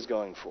what he was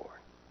going for.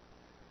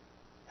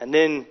 And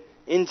then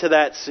into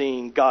that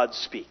scene, God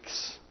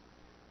speaks.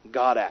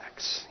 God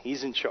acts.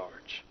 He's in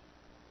charge.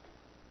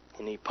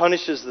 And he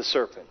punishes the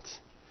serpent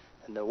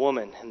and the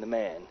woman and the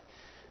man.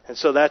 And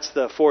so that's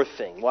the fourth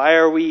thing. Why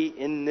are we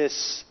in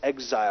this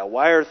exile?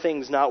 Why are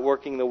things not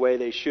working the way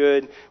they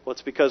should? Well,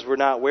 it's because we're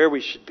not where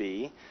we should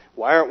be.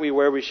 Why aren't we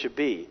where we should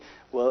be?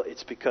 Well,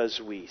 it's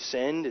because we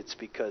sinned. It's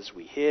because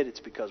we hid. It's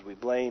because we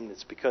blamed.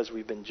 It's because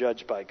we've been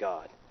judged by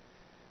God.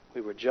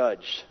 We were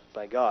judged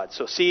by God.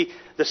 So see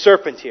the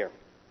serpent here.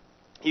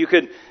 You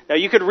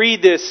could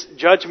read this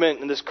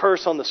judgment and this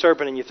curse on the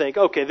serpent and you think,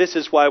 okay, this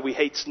is why we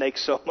hate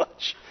snakes so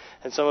much.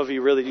 And some of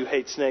you really do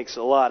hate snakes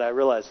a lot. I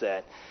realize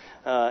that.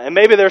 And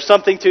maybe there's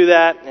something to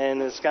that,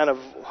 and it's kind of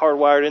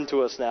hardwired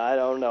into us now. I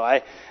don't know.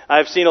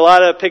 I've seen a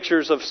lot of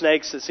pictures of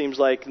snakes, it seems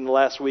like, in the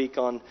last week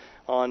on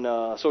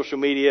social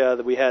media.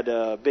 That we had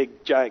a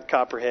big, giant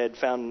copperhead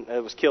found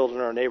that was killed in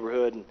our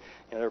neighborhood, and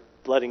they're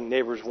letting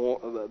neighbors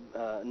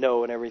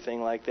know and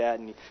everything like that.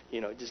 And,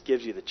 it just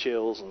gives you the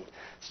chills and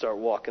start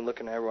walking,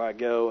 looking everywhere I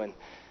go. And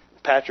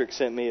Patrick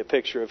sent me a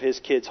picture of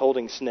his kids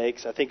holding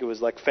snakes. I think it was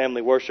like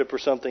family worship or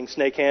something,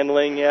 snake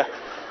handling, yeah.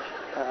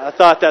 I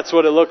thought that's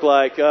what it looked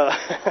like.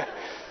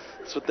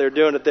 That's what they're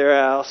doing at their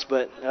house,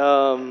 but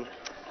no.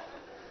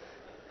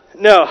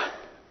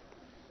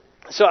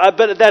 So,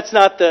 but that's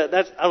not I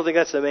don't think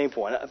that's the main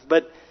point.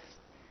 But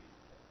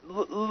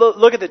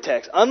look at the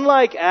text.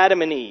 Unlike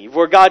Adam and Eve,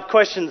 where God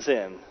questions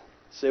them,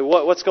 say,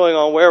 "What's going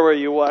on? Where were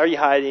you? Why are you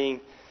hiding?"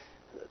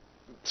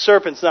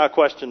 Serpent's not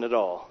questioned at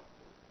all.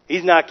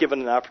 He's not given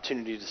an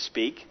opportunity to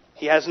speak.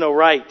 He has no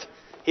right.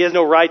 He has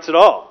no rights at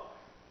all.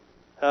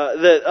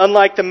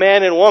 Unlike the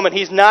man and woman,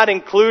 he's not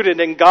included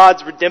in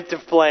God's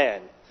redemptive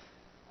plan.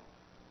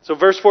 So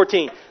verse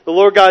 14, the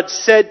Lord God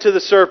said to the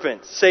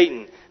serpent,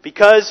 Satan,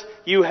 because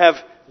you have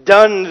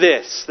done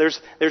this,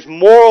 there's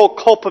moral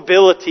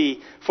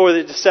culpability for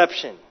the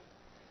deception.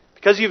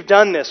 Because you've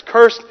done this,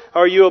 cursed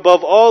are you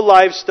above all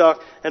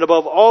livestock and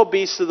above all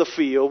beasts of the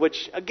field,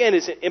 which again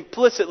is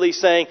implicitly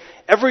saying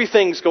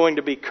everything's going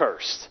to be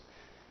cursed.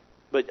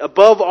 But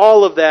above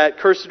all of that,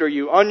 cursed are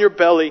you. On your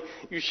belly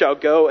you shall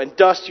go, and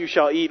dust you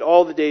shall eat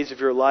all the days of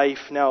your life.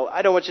 Now,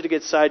 I don't want you to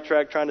get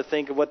sidetracked trying to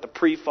think of what the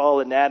pre-fall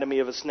anatomy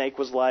of a snake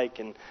was like,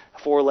 and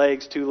 4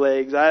 legs, 2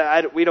 legs.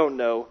 We don't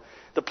know.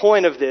 The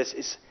point of this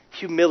is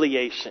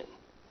humiliation.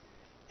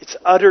 It's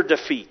utter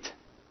defeat.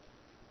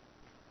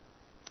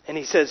 And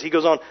he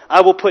goes on,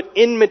 I will put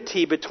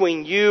enmity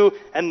between you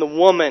and the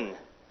woman.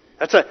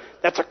 That's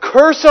a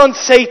curse on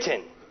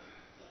Satan.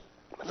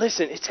 But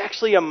listen, it's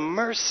actually a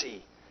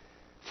mercy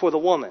for the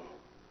woman.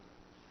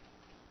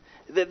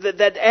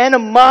 That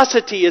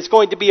animosity is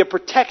going to be a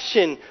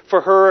protection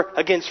for her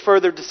against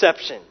further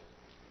deception.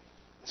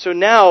 So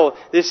now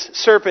this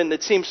serpent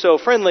that seems so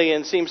friendly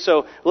and seems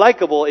so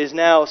likable is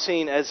now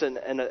seen as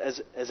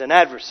an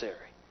adversary.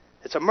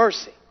 It's a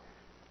mercy.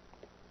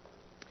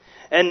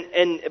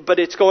 But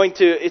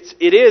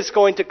it is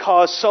going to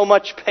cause so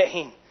much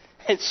pain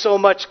and so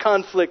much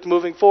conflict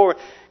moving forward.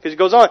 Because it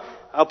goes on,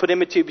 I'll put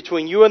enmity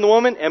between you and the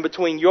woman, and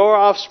between your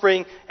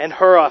offspring and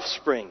her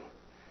offspring.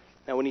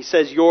 Now, when he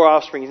says your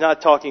offspring, he's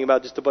not talking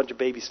about just a bunch of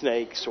baby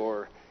snakes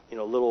or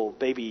little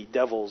baby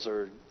devils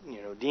or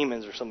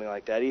demons or something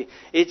like that.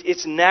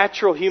 It's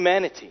natural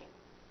humanity.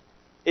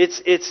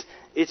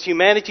 It's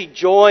humanity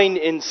joined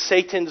in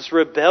Satan's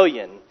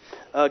rebellion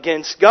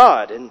against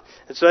God, and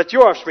so that's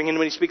your offspring. And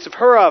when he speaks of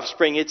her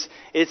offspring, it's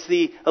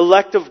the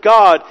elect of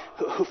God,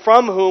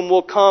 from whom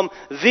will come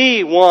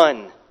the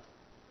one.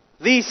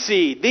 The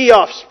seed, the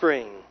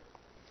offspring.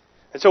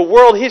 And so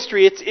world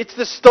history, it's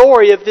the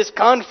story of this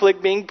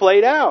conflict being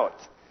played out.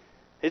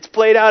 It's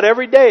played out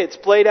every day. It's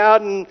played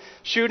out in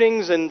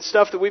shootings and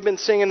stuff that we've been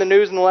seeing in the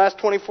news in the last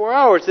 24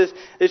 hours.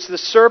 It's the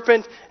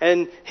serpent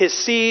and his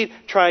seed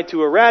trying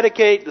to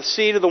eradicate the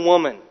seed of the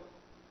woman.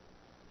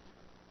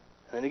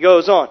 And he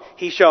goes on,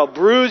 he shall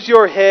bruise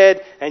your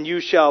head and you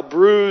shall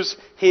bruise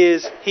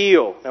his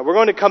heel. Now we're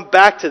going to come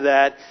back to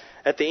that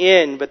at the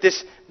end, but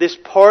this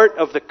part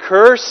of the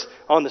curse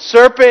on the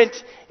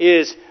serpent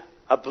is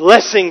a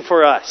blessing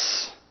for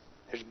us.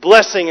 There's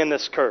blessing in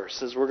this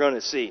curse, as we're going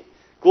to see.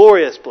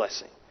 Glorious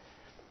blessing.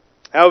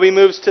 Now he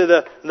moves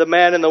to the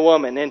man and the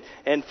woman,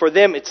 and for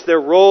them it's their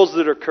roles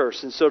that are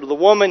cursed. And so to the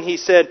woman he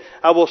said,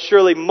 I will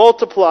surely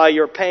multiply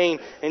your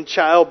pain in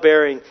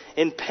childbearing.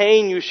 In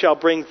pain you shall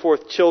bring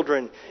forth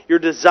children. Your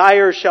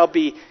desire shall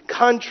be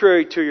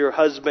contrary to your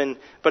husband,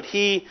 but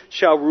he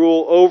shall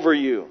rule over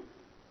you.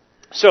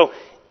 So,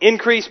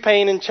 increased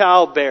pain in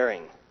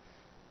childbearing.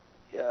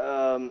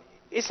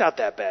 It's not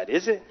that bad,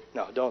 is it?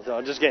 No, don't.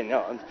 I'm just kidding.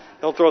 No,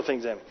 don't throw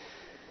things at me.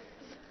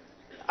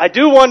 I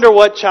do wonder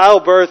what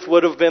childbirth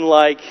would have been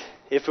like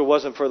if it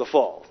wasn't for the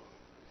fall.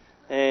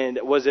 And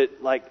was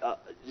it like,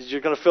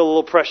 you're going to feel a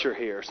little pressure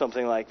here or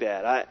something like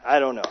that? I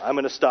don't know. I'm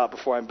going to stop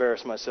before I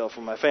embarrass myself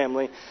or my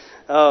family.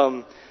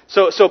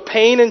 So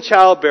pain in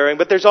childbearing,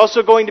 but there's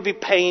also going to be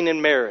pain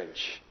in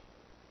marriage.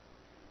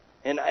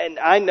 And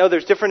I know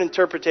there's different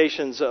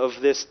interpretations of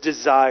this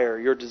desire.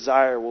 Your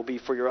desire will be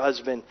for your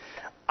husband.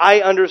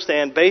 I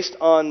understand, based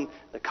on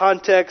the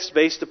context,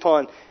 based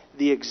upon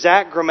the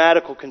exact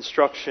grammatical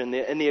construction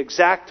and the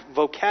exact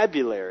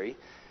vocabulary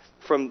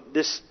from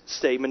this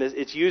statement.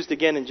 It's used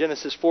again in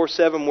Genesis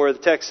 4:7, where the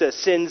text says,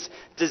 "Sin's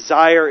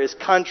desire is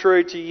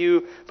contrary to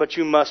you, but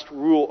you must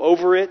rule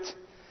over it."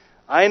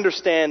 I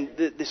understand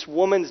this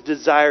woman's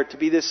desire to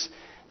be this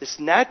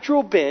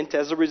natural bent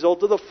as a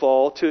result of the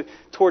fall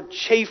toward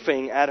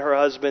chafing at her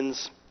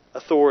husband's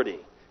authority.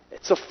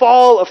 It's a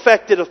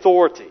fall-affected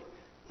authority,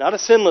 not a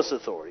sinless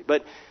authority.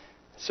 But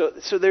so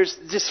there's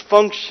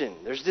dysfunction,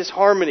 there's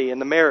disharmony in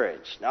the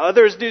marriage. Now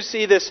others do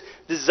see this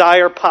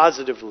desire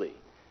positively.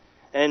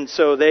 And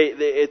so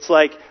it's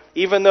like,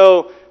 even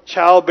though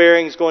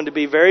childbearing is going to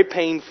be very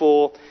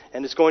painful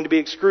and it's going to be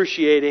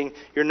excruciating,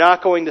 you're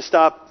not going to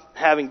stop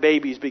having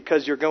babies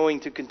because you're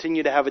going to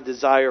continue to have a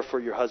desire for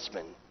your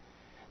husband.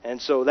 And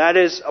so that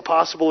is a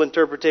possible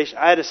interpretation.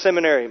 I had a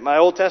seminary, my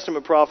Old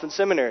Testament prof in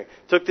seminary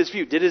took this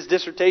view, did his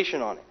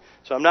dissertation on it.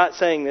 So I'm not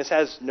saying this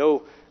has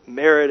no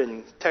merit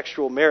and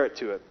textual merit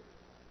to it.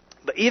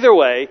 But either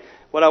way,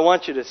 what I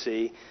want you to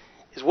see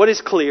is what is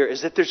clear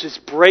is that there's this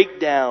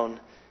breakdown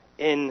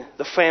in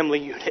the family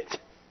unit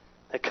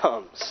that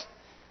comes.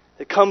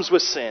 It comes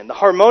with sin. The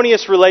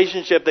harmonious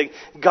relationship that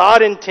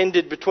God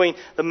intended between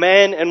the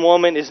man and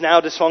woman is now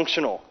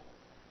dysfunctional.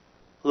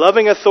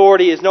 Loving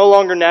authority is no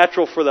longer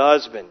natural for the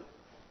husband.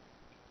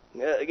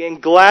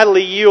 And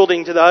gladly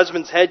yielding to the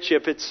husband's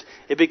headship,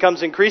 it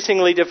becomes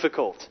increasingly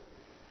difficult.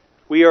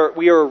 We are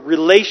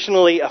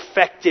relationally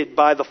affected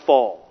by the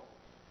fall.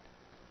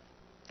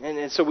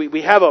 And so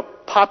we have a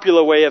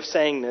popular way of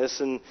saying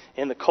this in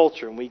the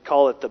culture, and we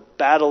call it the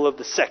battle of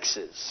the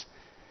sexes.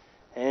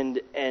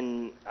 And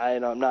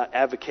I'm not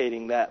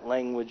advocating that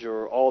language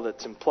or all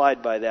that's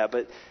implied by that,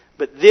 but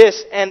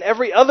this and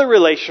every other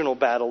relational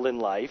battle in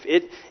life,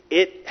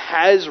 it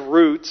has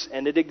roots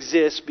and it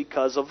exists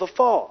because of the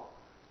fall.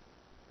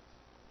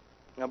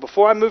 Now,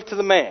 before I move to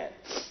the man,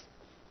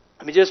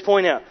 let me just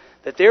point out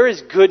that there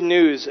is good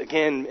news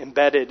again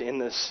embedded in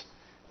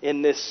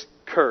this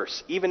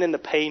curse, even in the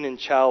pain in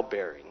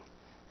childbearing.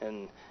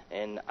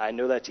 And I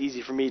know that's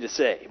easy for me to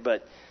say,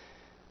 but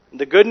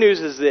the good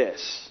news is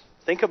this.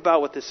 Think about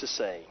what this is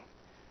saying.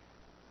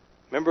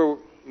 Remember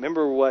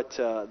what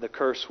the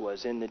curse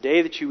was. In the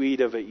day that you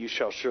eat of it, you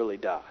shall surely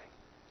die.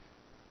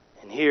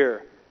 And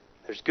here,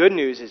 there's good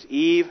news is,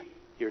 Eve,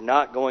 you're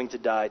not going to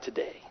die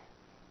today.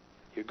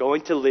 You're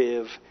going to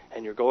live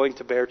and you're going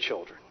to bear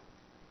children.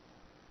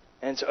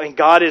 And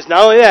God is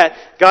not only that,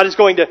 God is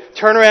going to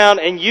turn around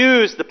and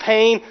use the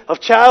pain of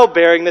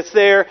childbearing that's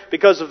there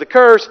because of the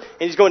curse,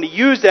 and He's going to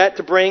use that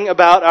to bring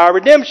about our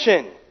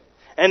redemption.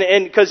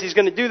 And because He's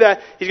going to do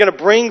that, He's going to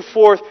bring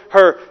forth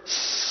her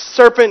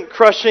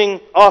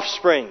serpent-crushing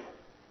offspring.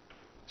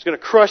 He's going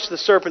to crush the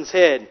serpent's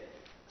head.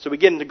 So we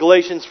get into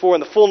Galatians 4,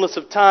 in the fullness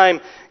of time,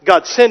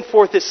 God sent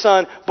forth His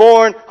Son,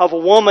 born of a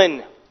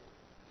woman,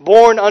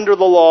 born under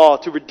the law,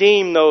 to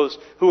redeem those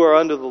who are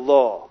under the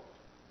law.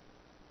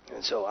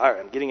 And so, all right,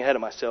 I'm getting ahead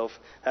of myself.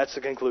 That's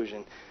the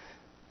conclusion.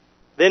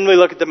 Then we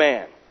look at the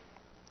man.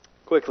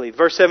 Quickly,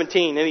 verse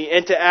 17.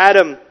 And to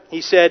Adam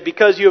He said,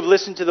 because you have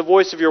listened to the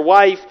voice of your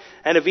wife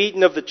and have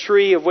eaten of the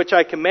tree of which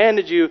I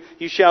commanded you,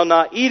 you shall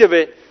not eat of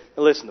it.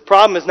 Now listen, the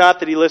problem is not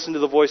that he listened to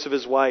the voice of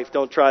his wife.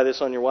 Don't try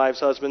this on your wives,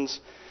 husbands.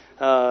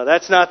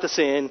 That's not the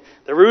sin.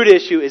 The root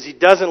issue is he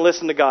doesn't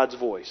listen to God's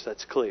voice.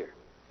 That's clear.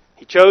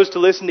 He chose to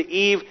listen to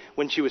Eve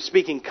when she was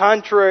speaking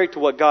contrary to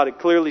what God had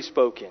clearly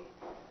spoken.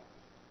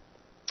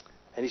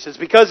 And he says,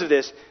 because of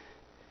this,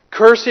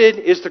 cursed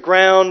is the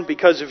ground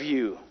because of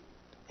you.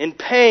 In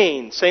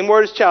pain, same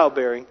word as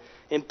childbearing,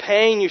 in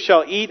pain you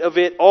shall eat of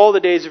it all the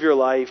days of your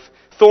life.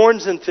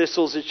 Thorns and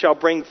thistles it shall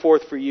bring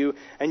forth for you,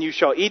 and you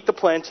shall eat the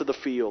plants of the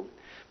field.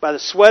 By the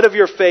sweat of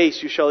your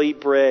face you shall eat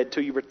bread,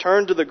 till you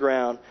return to the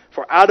ground.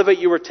 For out of it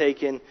you were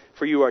taken,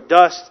 for you are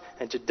dust,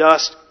 and to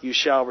dust you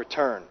shall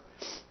return.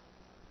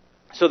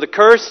 So the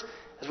curse,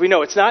 as we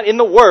know, it's not in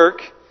the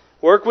work.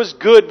 Work was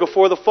good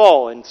before the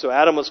fall, and so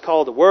Adam was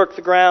called to work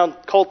the ground,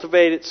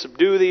 cultivate it,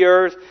 subdue the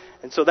earth,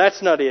 and so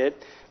that's not it.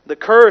 The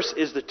curse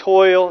is the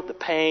toil, the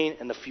pain,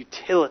 and the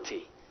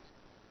futility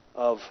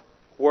of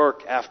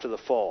work after the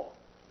fall.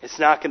 It's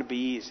not going to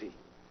be easy.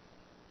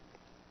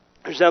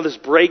 There's now this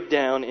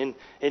breakdown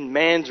in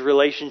man's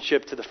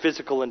relationship to the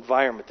physical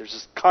environment. There's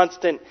this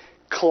constant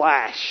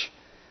clash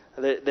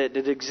that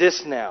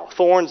exists now.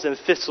 Thorns and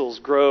thistles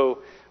grow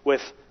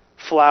with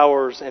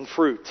flowers and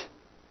fruit.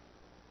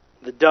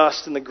 The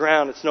dust in the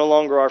ground, it's no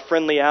longer our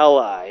friendly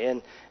ally.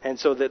 And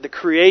so the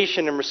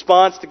creation in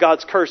response to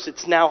God's curse,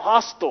 it's now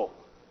hostile.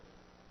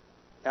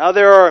 Now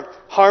there are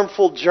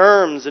harmful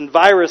germs and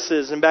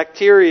viruses and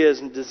bacteria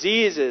and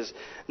diseases.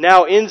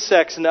 Now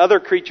insects and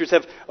other creatures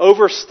have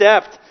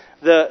overstepped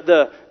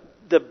the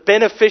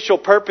beneficial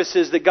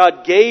purposes that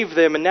God gave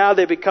them, and now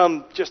they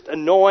become just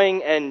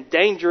annoying and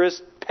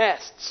dangerous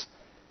pests.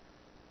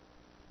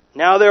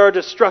 Now there are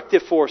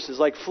destructive forces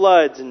like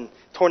floods and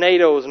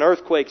tornadoes and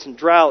earthquakes and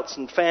droughts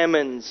and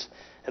famines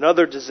and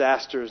other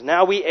disasters.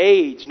 Now we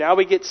age. Now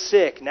we get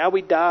sick. Now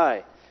we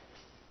die.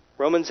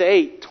 Romans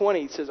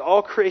 8:20 says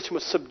all creation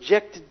was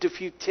subjected to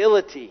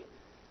futility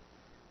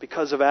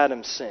because of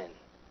Adam's sin.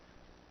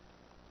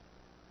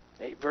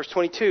 Verse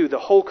 22, the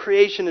whole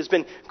creation has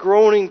been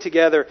groaning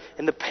together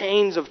in the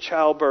pains of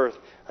childbirth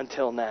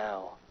until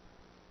now.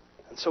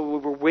 And so we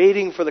were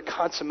waiting for the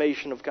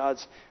consummation of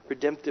God's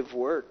redemptive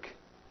work.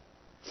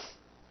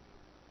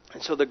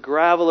 And so the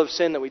gravel of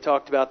sin that we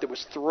talked about that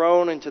was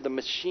thrown into the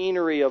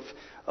machinery of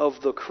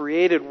the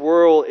created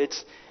world,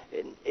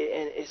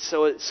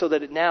 so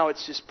that now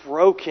it's just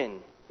broken.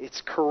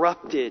 It's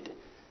corrupted.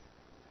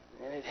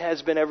 And it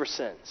has been ever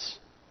since.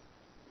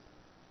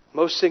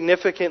 Most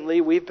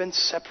significantly, we've been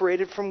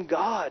separated from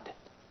God.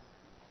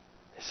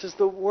 This is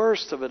the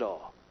worst of it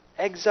all.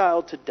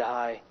 Exiled to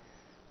die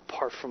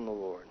apart from the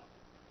Lord.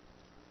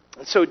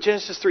 And so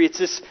Genesis 3, it's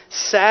this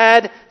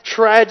sad,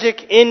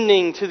 tragic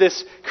ending to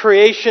this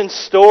creation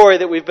story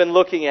that we've been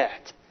looking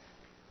at.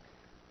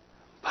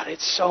 But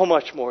it's so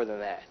much more than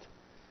that.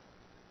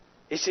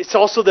 It's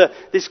also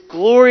this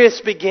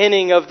glorious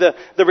beginning of the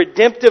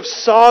redemptive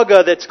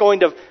saga that's going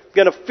to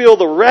fill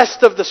the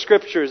rest of the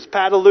Scriptures.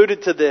 Pat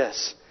alluded to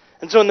this.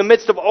 And so in the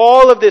midst of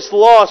all of this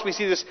loss, we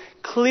see this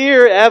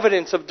clear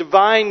evidence of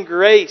divine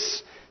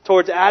grace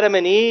towards Adam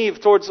and Eve,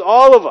 towards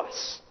all of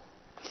us.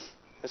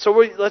 And so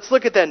let's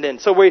look at that then.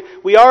 So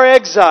we are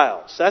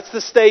exiles. That's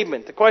the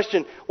statement. The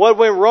question, what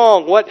went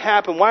wrong? What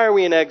happened? Why are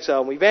we in exile?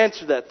 And we've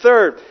answered that.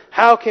 Third,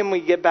 how can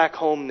we get back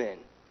home then?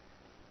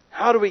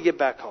 How do we get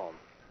back home?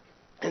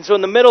 And so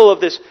in the middle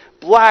of this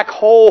black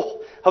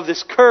hole of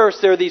this curse,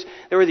 there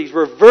were these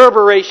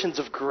reverberations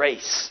of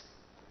grace.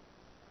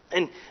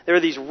 And there are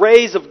these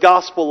rays of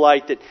gospel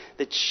light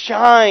that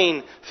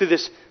shine through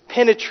this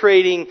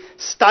penetrating,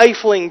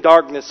 stifling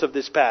darkness of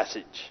this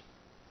passage.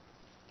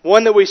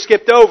 One that we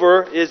skipped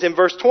over is in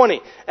verse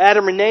 20.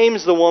 Adam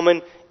renames the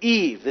woman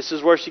Eve. This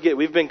is where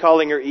we've been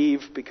calling her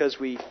Eve because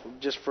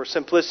just for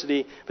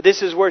simplicity, but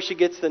this is where she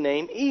gets the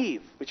name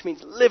Eve, which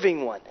means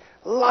living one,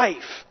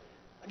 life.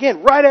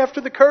 Again, right after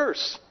the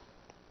curse.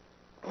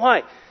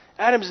 Why?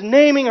 Adam's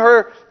naming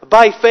her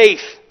by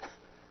faith.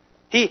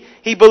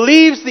 He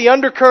believes the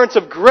undercurrents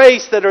of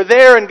grace that are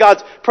there in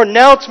God's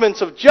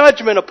pronouncements of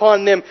judgment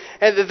upon them,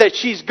 and that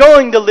she's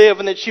going to live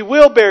and that she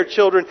will bear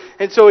children.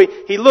 And so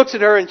he looks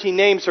at her and he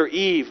names her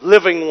Eve,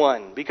 living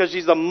one, because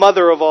she's the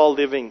mother of all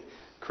living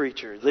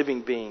creatures,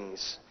 living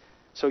beings.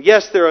 So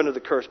yes, they're under the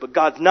curse, but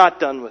God's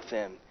not done with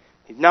them.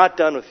 He's not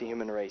done with the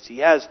human race. He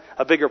has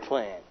a bigger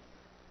plan.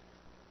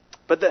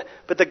 But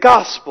the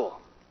gospel,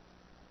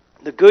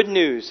 the good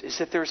news, is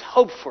that there's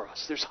hope for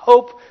us. There's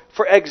hope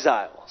for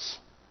exiles.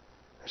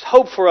 There's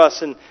hope for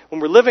us when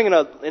we're living in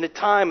a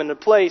time and a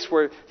place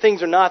where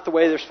things are not the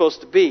way they're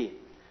supposed to be.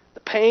 The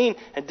pain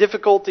and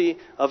difficulty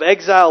of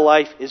exile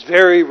life is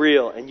very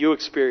real, and you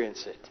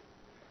experience it.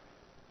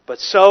 But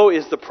so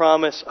is the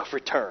promise of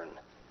return.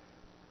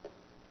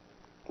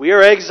 We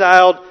are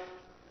exiled.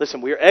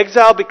 Listen, we are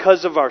exiled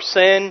because of our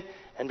sin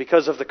and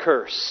because of the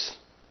curse.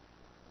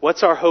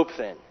 What's our hope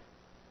then?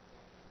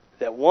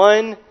 That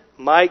one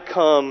might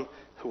come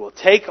who will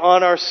take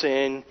on our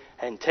sin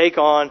and take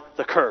on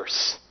the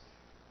curse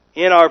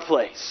in our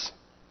place.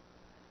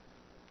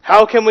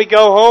 How can we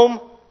go home?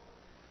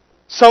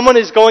 Someone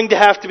is going to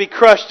have to be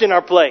crushed in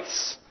our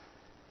place.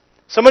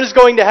 Someone is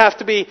going to have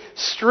to be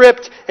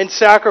stripped and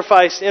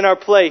sacrificed in our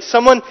place.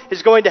 Someone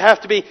is going to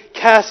have to be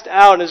cast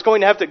out and is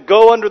going to have to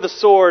go under the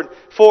sword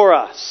for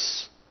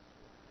us.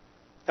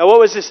 Now, what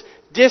was this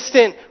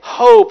distant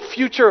hope,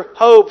 future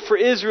hope for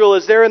Israel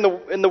as they're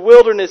in the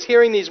wilderness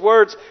hearing these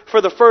words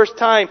for the first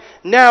time?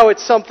 Now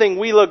it's something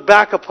we look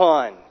back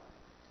upon.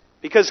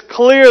 Because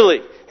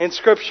clearly in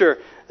Scripture,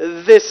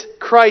 this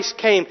Christ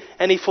came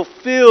and He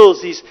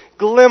fulfills these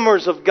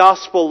glimmers of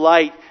gospel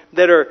light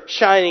that are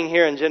shining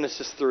here in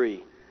Genesis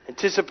 3,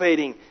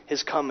 anticipating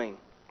His coming.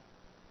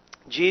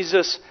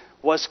 Jesus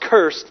was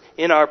cursed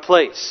in our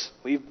place.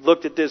 We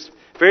looked at this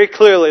very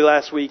clearly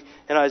last week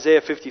in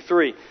Isaiah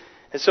 53.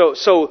 And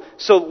so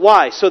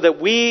why? So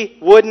that we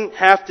wouldn't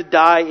have to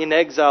die in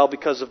exile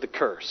because of the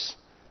curse,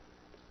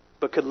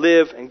 but could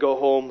live and go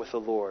home with the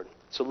Lord.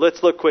 So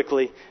let's look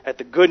quickly at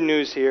the good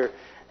news here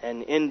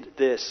and end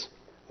this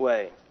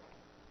way.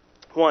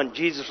 1,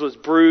 Jesus was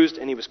bruised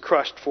and He was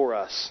crushed for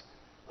us.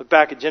 Look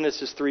back at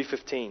Genesis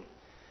 3:15.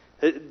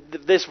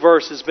 This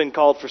verse has been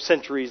called for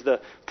centuries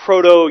the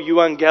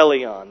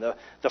proto-evangelion,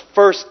 the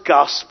first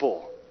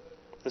gospel.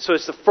 And so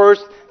it's the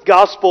first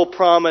gospel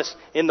promise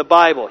in the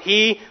Bible.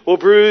 He will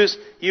bruise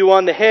you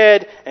on the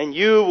head and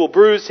you will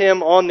bruise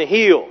Him on the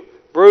heel.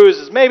 Bruise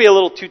is maybe a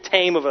little too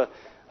tame of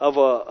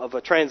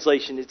a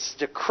translation. It's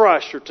to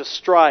crush or to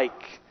strike.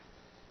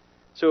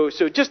 So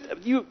just,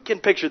 you can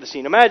picture the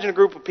scene. Imagine a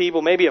group of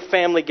people, maybe a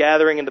family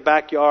gathering in the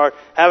backyard,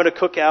 having a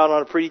cookout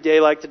on a pretty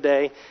day like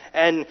today.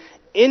 And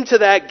into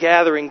that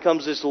gathering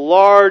comes this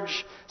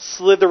large,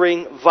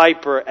 slithering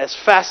viper as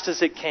fast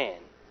as it can,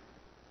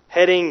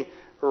 heading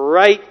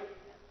right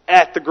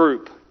at the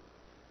group.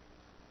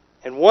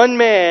 And one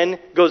man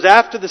goes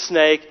after the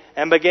snake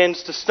and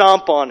begins to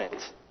stomp on it.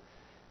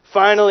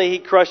 Finally, he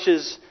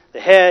crushes the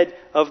head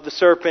of the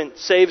serpent,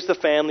 saves the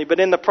family, but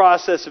in the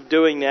process of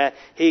doing that,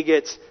 he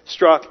gets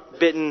struck,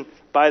 bitten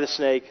by the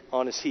snake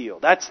on his heel.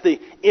 That's the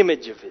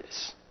image of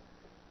this.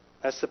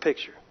 That's the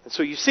picture. And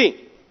so you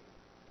see,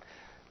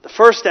 the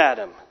first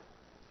Adam,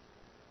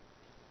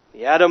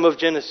 the Adam of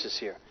Genesis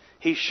here,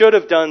 he should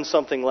have done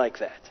something like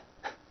that.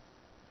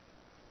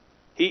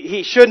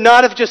 He should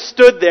not have just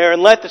stood there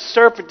and let the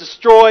serpent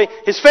destroy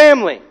his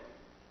family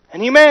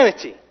and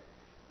humanity.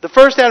 The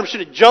first Adam should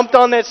have jumped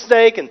on that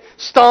snake and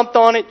stomped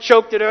on it,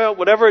 choked it out,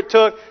 whatever it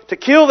took to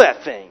kill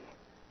that thing.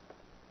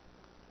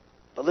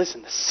 But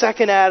listen, the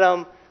second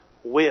Adam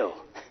will.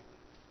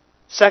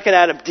 Second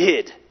Adam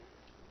did.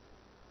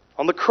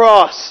 On the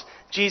cross,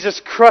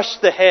 Jesus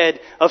crushed the head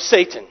of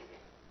Satan,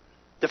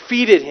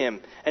 defeated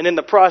him, and in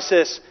the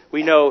process,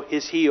 we know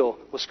his heel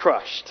was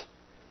crushed.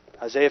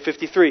 Isaiah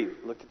 53, we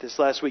looked at this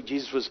last week.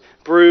 Jesus was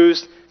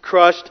bruised,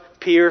 crushed,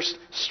 pierced,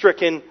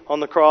 stricken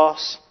on the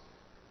cross.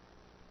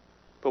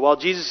 But while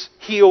Jesus'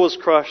 heel was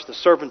crushed, the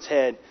serpent's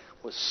head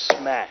was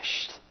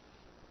smashed.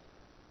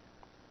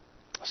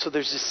 So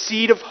there's a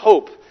seed of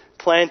hope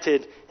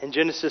planted in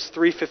Genesis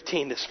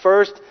 3:15, this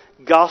first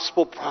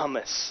gospel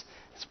promise,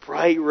 this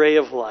bright ray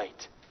of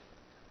light.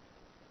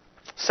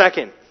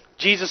 Second,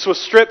 Jesus was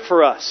stripped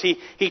for us.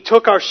 He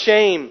took our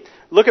shame.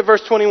 Look at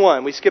verse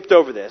 21. We skipped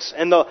over this.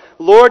 And the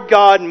Lord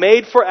God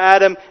made for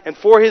Adam and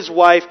for his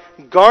wife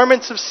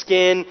garments of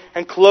skin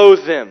and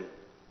clothed them.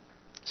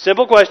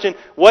 Simple question.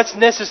 What's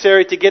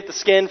necessary to get the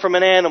skin from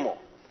an animal?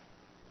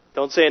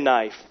 Don't say a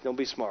knife. Don't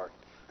be smart.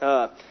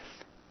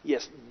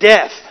 Yes,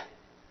 death.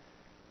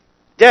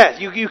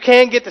 Death. You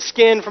can't get the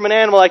skin from an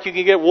animal like you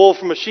can get wool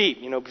from a sheep,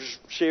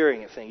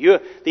 shearing a thing.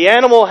 The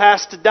animal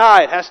has to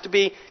die. It has to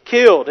be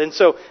killed. And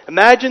so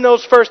imagine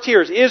those first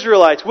hearers,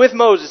 Israelites with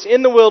Moses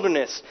in the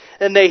wilderness,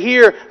 and they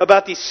hear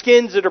about these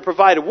skins that are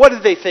provided. What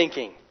are they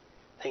thinking?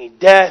 Thinking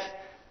death,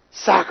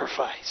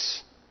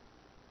 sacrifice.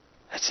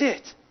 That's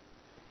it.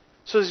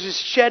 So there's this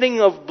shedding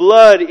of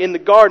blood in the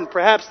garden,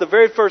 perhaps the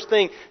very first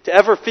thing to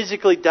ever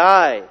physically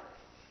die.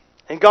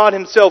 And God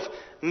Himself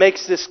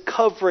makes this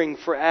covering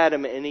for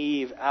Adam and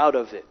Eve out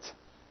of it.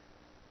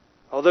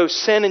 Although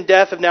sin and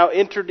death have now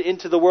entered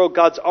into the world,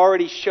 God's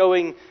already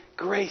showing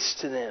grace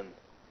to them.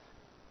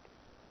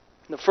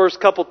 The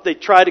first couple, they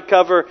try to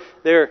cover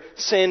their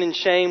sin and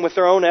shame with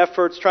their own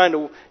efforts, trying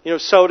to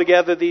sew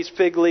together these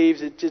fig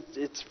leaves.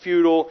 It's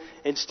futile.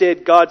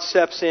 Instead, God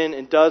steps in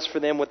and does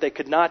for them what they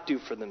could not do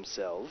for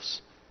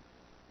themselves.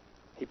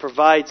 He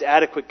provides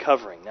adequate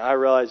covering. Now I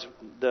realize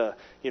the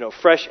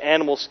fresh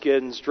animal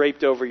skins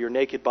draped over your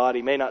naked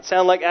body may not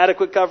sound like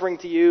adequate covering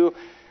to you,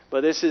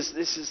 but this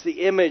is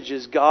the image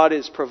as God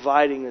is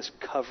providing this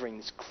covering,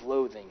 this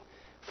clothing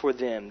for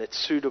them that's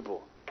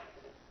suitable.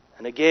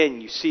 And again,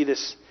 you see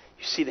this.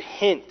 You see the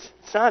hint.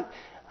 It's not.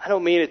 I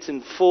don't mean it's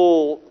in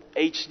full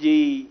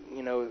HD,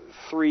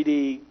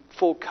 3D,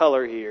 full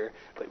color here,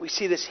 but we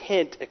see this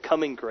hint at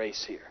coming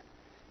grace here.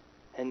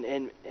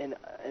 And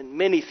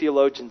many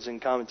theologians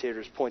and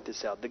commentators point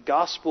this out. The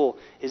gospel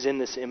is in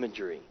this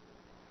imagery.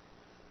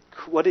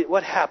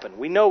 What happened?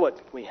 We know what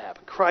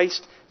happened.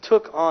 Christ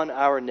took on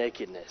our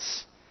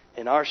nakedness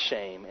and our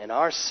shame and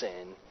our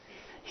sin.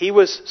 He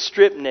was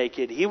stripped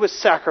naked. He was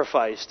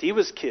sacrificed. He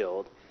was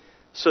killed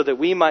so that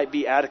we might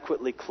be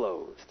adequately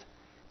clothed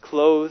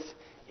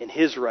in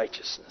His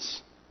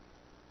righteousness.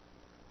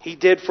 He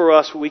did for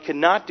us what we could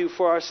not do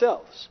for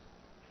ourselves.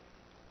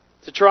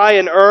 To try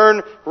and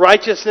earn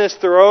righteousness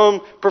through our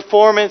own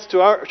performance,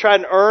 try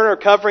and earn our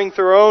covering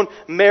through our own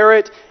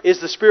merit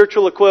is the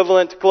spiritual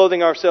equivalent to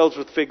clothing ourselves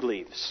with fig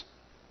leaves.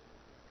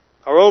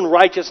 Our own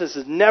righteousness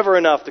is never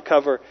enough to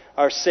cover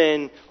our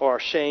sin or our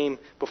shame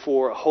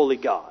before a holy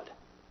God.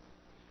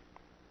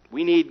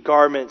 We need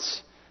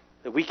garments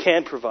that we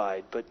can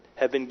provide, but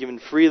have been given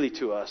freely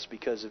to us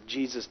because of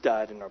Jesus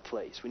died in our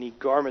place. We need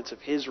garments of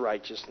His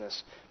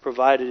righteousness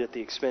provided at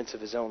the expense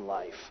of His own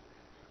life.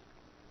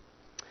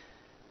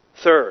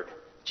 Third,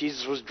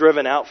 Jesus was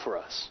driven out for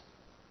us.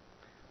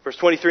 Verse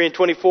 23 and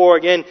 24,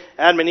 again,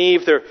 Adam and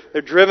Eve,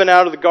 they're driven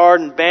out of the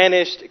garden,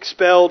 banished,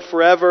 expelled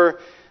forever.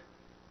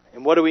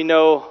 And what do we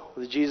know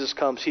when Jesus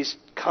comes? He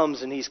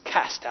comes and He's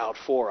cast out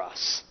for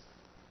us.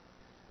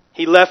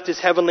 He left His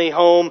heavenly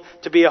home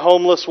to be a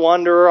homeless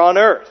wanderer on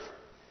earth.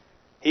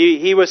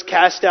 He was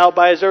cast out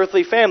by His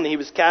earthly family. He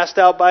was cast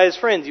out by His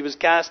friends. He was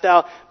cast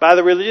out by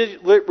the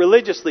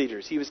religious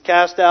leaders. He was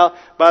cast out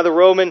by the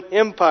Roman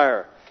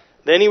Empire.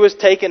 Then He was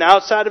taken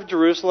outside of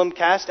Jerusalem,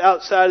 cast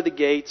outside of the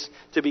gates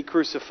to be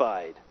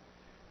crucified.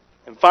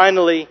 And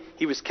finally,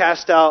 He was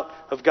cast out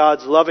of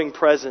God's loving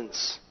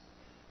presence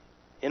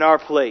in our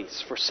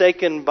place,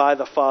 forsaken by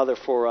the Father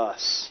for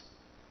us,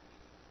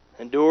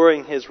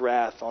 enduring His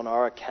wrath on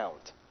our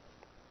account.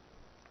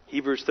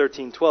 Hebrews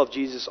 13:12,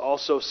 Jesus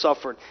also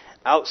suffered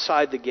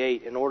outside the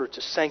gate in order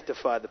to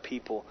sanctify the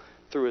people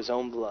through His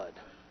own blood.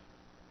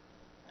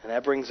 And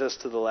that brings us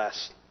to the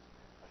last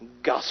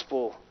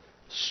gospel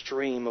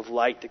stream of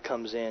light that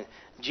comes in.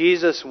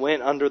 Jesus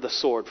went under the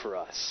sword for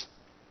us.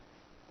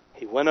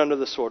 He went under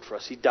the sword for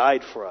us. He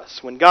died for us.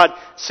 When God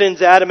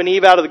sends Adam and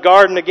Eve out of the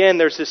garden again,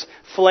 there's this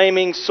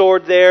flaming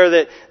sword there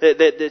that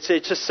it's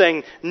just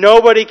saying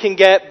nobody can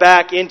get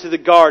back into the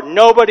garden.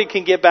 Nobody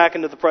can get back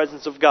into the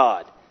presence of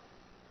God.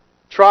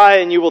 Try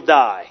and you will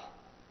die.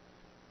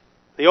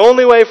 The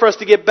only way for us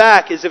to get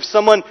back is if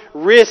someone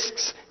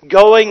risks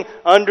going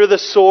under the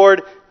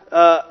sword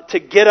to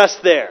get us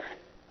there.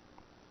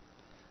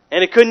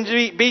 And it couldn't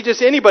be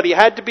just anybody. It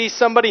had to be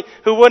somebody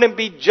who wouldn't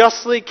be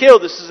justly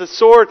killed. This is a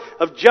sword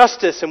of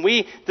justice, and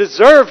we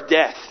deserve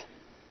death.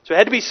 So it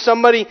had to be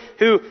somebody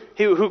who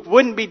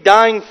wouldn't be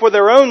dying for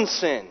their own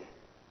sin.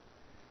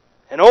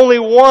 And only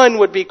one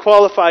would be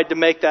qualified to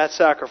make that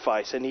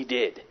sacrifice, and He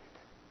did.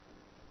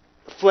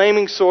 The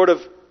flaming sword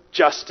of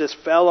justice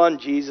fell on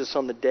Jesus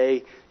on the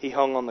day He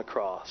hung on the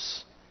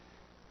cross.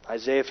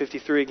 Isaiah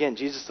 53 again,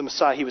 Jesus the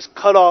Messiah, He was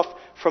cut off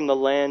from the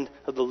land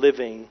of the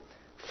living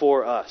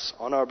for us,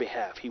 on our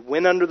behalf. He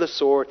went under the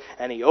sword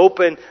and He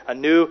opened a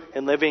new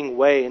and living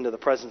way into the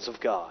presence of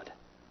God.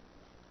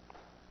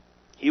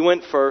 He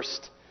went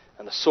first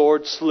and the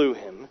sword slew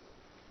Him.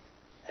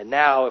 And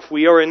now, if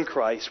we are in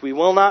Christ, we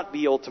will not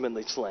be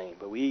ultimately slain,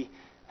 but we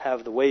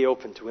have the way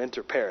open to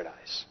enter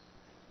paradise.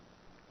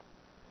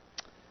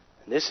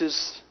 And this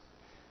is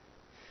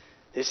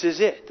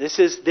it.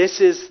 This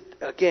is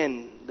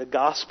again the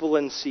gospel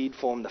in seed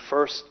form, the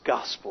first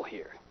gospel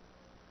here.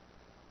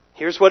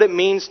 Here's what it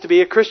means to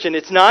be a Christian.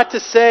 It's not to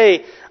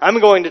say,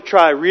 I'm going to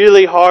try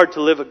really hard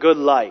to live a good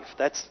life.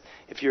 That's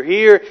if you're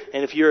here,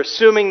 and if you're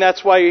assuming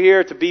that's why you're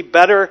here, to be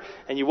better,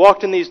 and you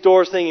walked in these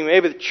doors thinking,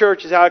 maybe the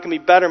church is how I can be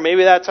better,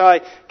 maybe that's how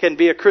I can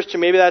be a Christian,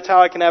 maybe that's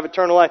how I can have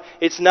eternal life.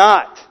 It's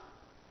not.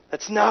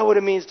 That's not what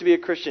it means to be a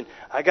Christian.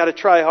 I got to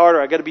try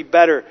harder. I got to be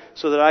better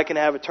so that I can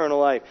have eternal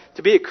life.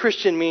 To be a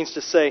Christian means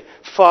to say,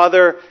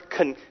 Father,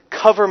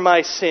 cover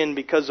my sin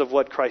because of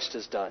what Christ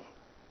has done.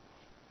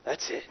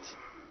 That's it.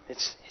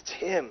 It's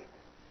Him.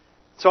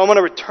 So I want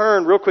to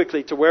return real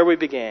quickly to where we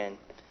began.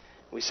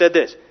 We said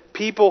this.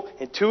 People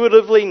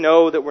intuitively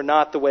know that we're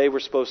not the way we're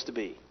supposed to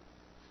be.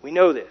 We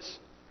know this.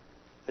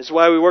 This is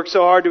why we work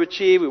so hard to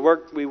achieve. We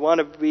want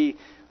to be,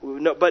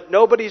 but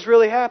nobody's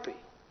really happy.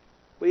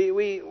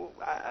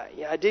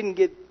 I didn't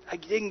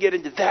get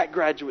into that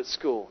graduate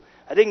school.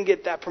 I didn't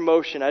get that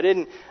promotion.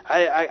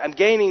 I'm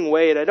gaining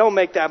weight. I don't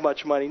make that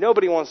much money.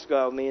 Nobody wants to go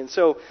out with me. And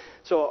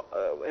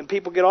and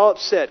people get all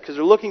upset because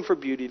they're looking for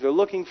beauty. They're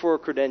looking for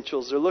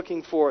credentials. They're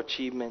looking for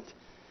achievement.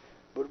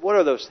 But what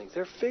are those things?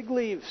 They're fig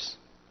leaves.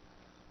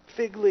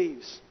 Fig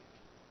leaves.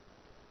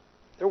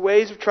 They're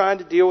ways of trying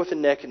to deal with the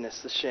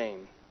nakedness, the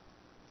shame.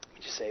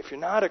 You just say, if you're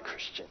not a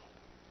Christian,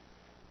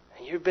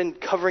 and you've been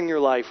covering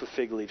your life with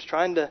fig leaves,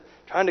 trying to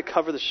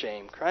cover the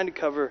shame, trying to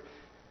cover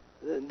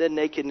the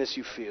nakedness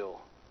you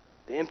feel,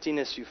 the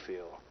emptiness you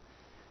feel,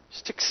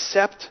 just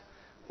accept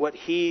what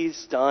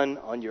He's done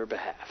on your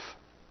behalf.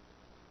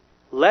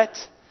 Let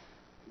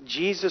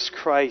Jesus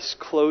Christ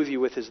clothe you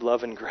with His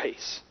love and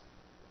grace.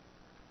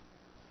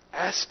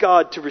 Ask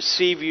God to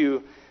receive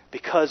you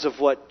because of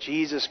what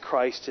Jesus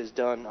Christ has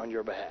done on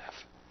your behalf.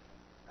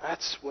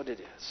 That's what it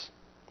is.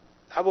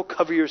 I will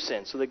cover your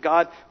sin so that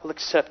God will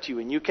accept you,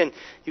 and you can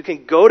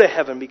go to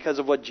heaven because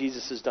of what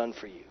Jesus has done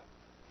for you.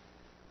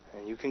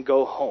 And you can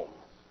go home.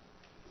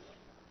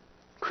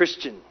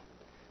 Christian,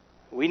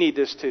 we need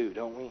this too,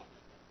 don't we?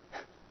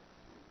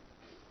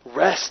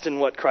 Rest in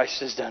what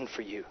Christ has done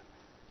for you.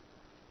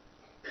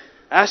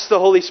 Ask the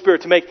Holy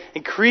Spirit to make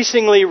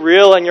increasingly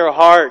real in your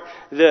heart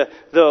the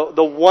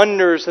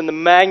wonders and the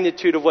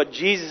magnitude of what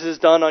Jesus has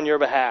done on your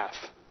behalf.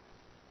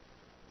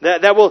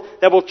 That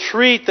will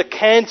treat the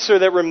cancer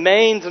that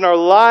remains in our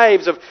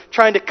lives of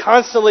trying to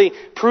constantly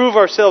prove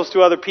ourselves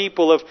to other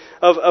people,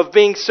 of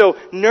being so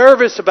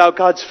nervous about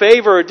God's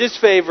favor or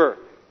disfavor,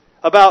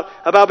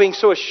 about being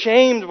so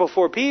ashamed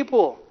before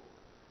people.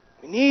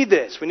 We need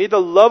this. We need the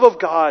love of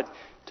God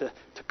to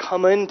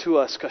come into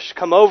us,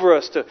 come over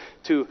us,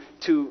 to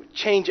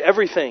change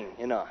everything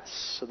in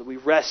us so that we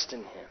rest in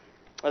Him.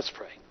 Let's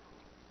pray.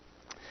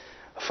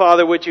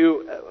 Father, would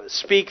you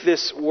speak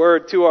this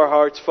word to our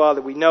hearts,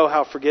 Father? We know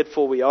how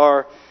forgetful we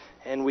are,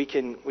 and we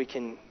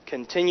can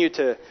continue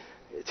to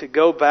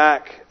go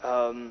back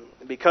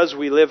because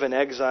we live in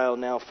exile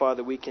now,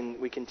 Father. We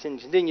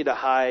continue to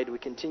hide, we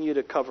continue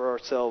to cover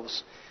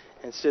ourselves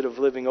instead of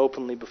living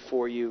openly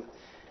before you.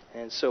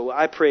 And so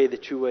I pray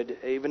that you would,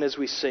 even as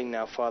we sing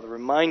now, Father,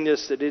 remind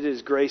us that it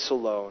is grace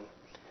alone.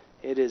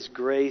 It is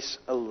grace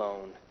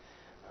alone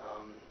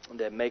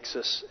that makes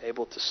us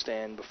able to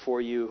stand before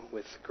you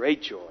with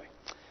great joy.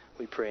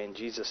 We pray in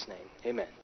Jesus' name. Amen.